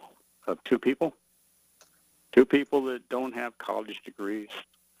of 2 people. 2 people that don't have college degrees.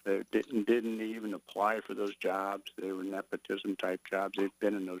 They didn't even apply for those jobs. They were nepotism type jobs. They've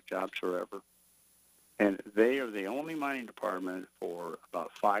been in those jobs forever. And they are the only mining department for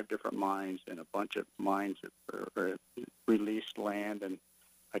about 5 different mines and a bunch of mines that are released land. And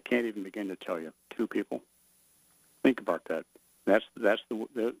I can't even begin to tell you. 2 people. Think about that.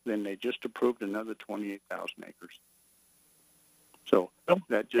 Then they just approved another 28,000 acres. So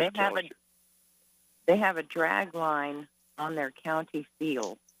that just tells you. They have a drag line on their county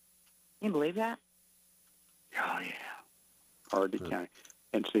field. Can you believe that? Oh, yeah. Hardy County.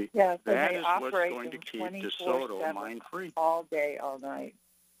 And see, Yeah, so that they is what's operate going to them keep 24/7, DeSoto mine-free. all day, all night.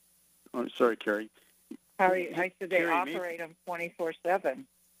 Oh, sorry, Carrie. Harry, I said they Carrie, operate them 24/7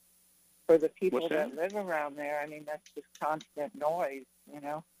 for the people What's that that? live around there. I mean, that's just constant noise,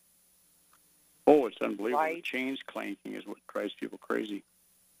 Oh, it's unbelievable. Light. The chains clanking is what drives people crazy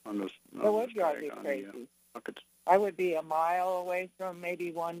on those. It would drive you crazy. Buckets. I would be a mile away from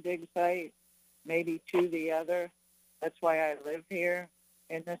maybe one dig site, maybe 2 the other. That's why I live here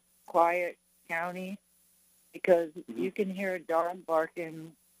in this quiet county, because you can hear a dog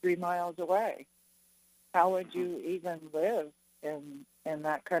barking 3 miles away. How would you even live in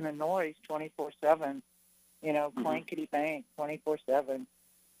that kind of noise 24/7? Clankety bang 24/7.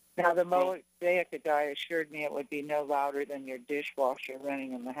 Now the Mosaic guy assured me it would be no louder than your dishwasher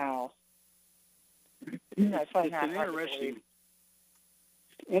running in the house. I find It's that an hard to believe.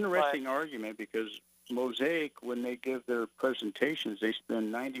 interesting argument, because Mosaic, when they give their presentations, they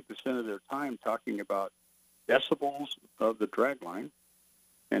spend 90% of their time talking about decibels of the drag line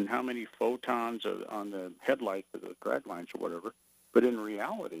and how many photons are on the headlights of the drag lines or whatever. But in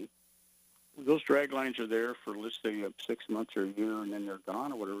reality, those drag lines are there for, let's say, 6 months or a year, and then they're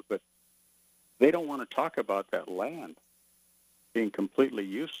gone or whatever. But they don't want to talk about that land being completely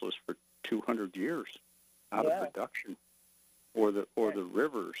useless for 200 years out of production, or the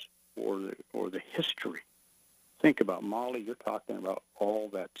rivers, or the history. Think about Molly. You're talking about all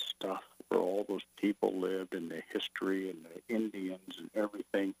that stuff where all those people lived, and the history and the Indians and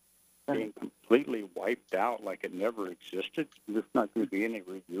everything being completely wiped out like it never existed. There's not going to be any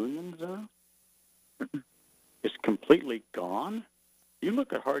reunions there. It's completely gone. You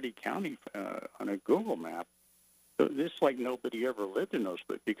look at Hardy County on a Google map. It's like nobody ever lived in those,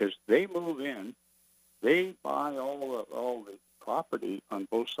 because they move in, they buy all the property on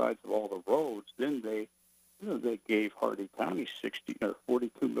both sides of all the roads. Then they gave Hardy County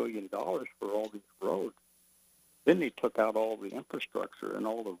 $42 million for all these roads. Then they took out all the infrastructure and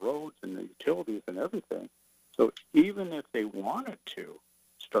all the roads and the utilities and everything. So even if they wanted to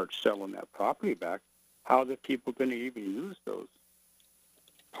start selling that property back, how are the people going to even use those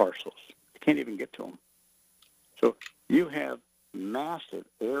parcels? They can't even get to them. So you have massive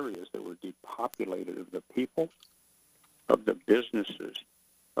areas that were depopulated of the people, of the businesses,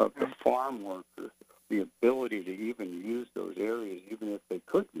 of the farm workers, the ability to even use those areas, even if they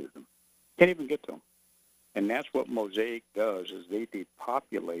could use them. Can't even get to them. And that's what Mosaic does, is they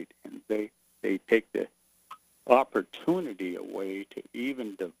depopulate, and they take the opportunity away to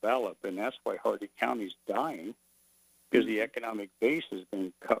even develop. And that's why Hardy County's dying, because the economic base has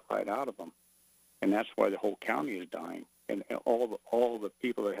been cut right out of them. and that's why the whole county is dying. And all the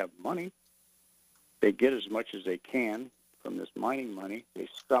people that have money, they get as much as they can from this mining money. They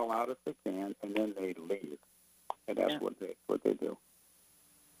sell out if they can, and then they leave. And that's what they do.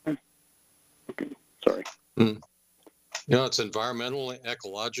 Okay, sorry. You know, it's environmental,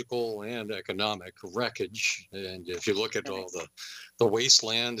 ecological, and economic wreckage. And if you look at all the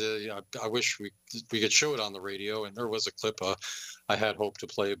wasteland, I wish we could show it on the radio. And there was a clip I had hoped to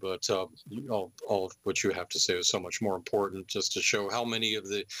play, but all of what you have to say is so much more important, just to show how many of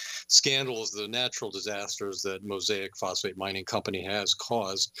the scandals, the natural disasters that Mosaic Phosphate Mining Company has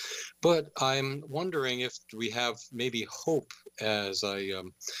caused. But I'm wondering if we have maybe hope, as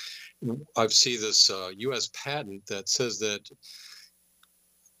I've seen this U.S. patent that says that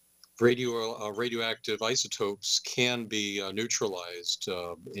radioactive isotopes can be neutralized.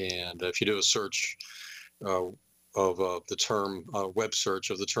 And if you do a search of the term, web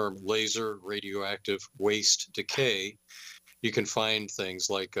search of the term laser radioactive waste decay, you can find things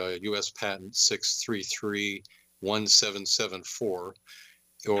like U.S. patent 6331774,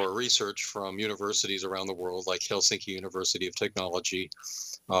 or research from universities around the world, like Helsinki University of Technology.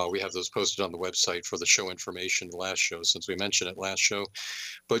 We have those posted on the website for the show information, the last show, since we mentioned it last show.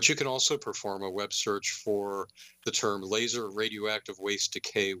 But you can also perform a web search for the term laser radioactive waste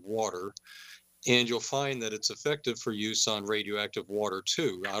decay water, and you'll find that it's effective for use on radioactive water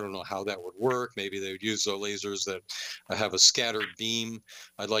too. I don't know how that would work. Maybe they would use the lasers that have a scattered beam.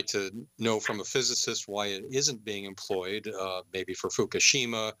 I'd like to know from a physicist why it isn't being employed, maybe for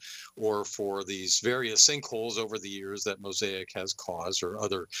Fukushima or for these various sinkholes over the years that Mosaic has caused, or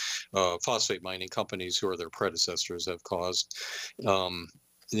other phosphate mining companies who are their predecessors have caused.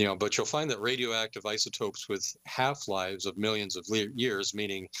 But you'll find that radioactive isotopes with half-lives of millions of years,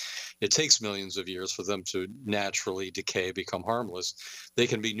 meaning it takes millions of years for them to naturally decay, become harmless, they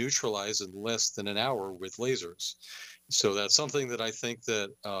can be neutralized in less than an hour with lasers. So that's something that I think that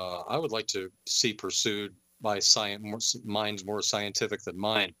I would like to see pursued by minds more scientific than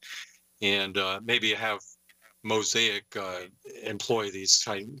mine, and maybe have Mosaic employ these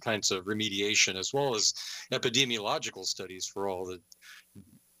kinds of remediation, as well as epidemiological studies for all the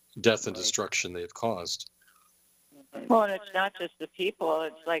death and destruction they've caused. Well, and it's not just the people.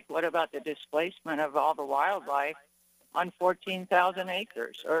 It's like, what about the displacement of all the wildlife on 14,000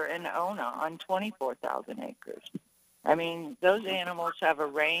 acres, or in Ona on 24,000 acres? I mean, those animals have a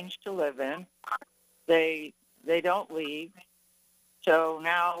range to live in. They don't leave. So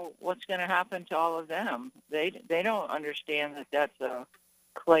now what's going to happen to all of them? They don't understand that that's a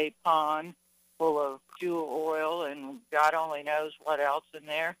clay pond full of fuel oil and God only knows what else in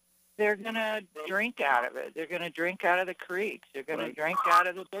there. They're going to drink out of it. They're going to drink out of the creeks. They're going to drink out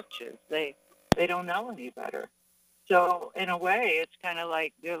of the ditches. They don't know any better. So in a way, it's kind of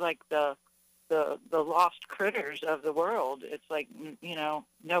like they're like the lost critters of the world. It's like,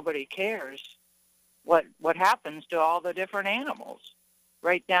 nobody cares what happens to all the different animals,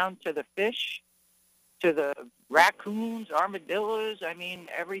 right down to the fish, to the raccoons, armadillos, I mean,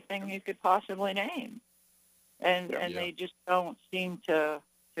 everything you could possibly name. And they just don't seem to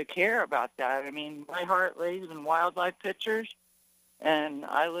care about that. I mean, my heart lays in wildlife pictures, and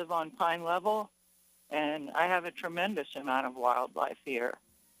I live on Pine Level, and I have a tremendous amount of wildlife here.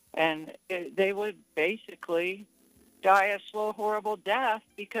 And they would basically die a slow, horrible death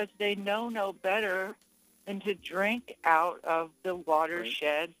because they know no better than to drink out of the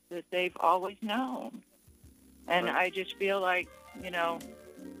watersheds that they've always known. And I just feel like, no,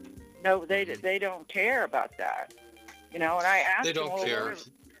 they don't care about that. And I asked them, don't care.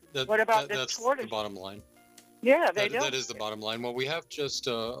 What about the that's tortoise? The bottom line. Yeah, they don't. That is the bottom line. Well, we have just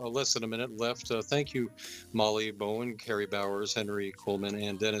less than a minute left. Thank you, Molly Bowen, Carrie Bowers, Henry Coleman,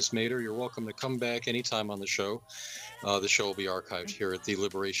 and Dennis Mader. You're welcome to come back anytime on the show. The show will be archived here at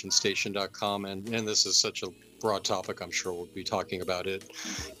theliberationstation.com. And this is such a broad topic. I'm sure we'll be talking about it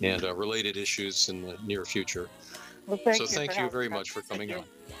and related issues in the near future. Well, thank you very much for coming on.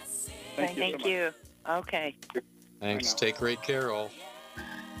 Thank you. Okay. Thanks. Take great care, all.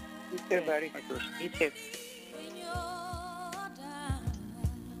 You too, buddy. You too.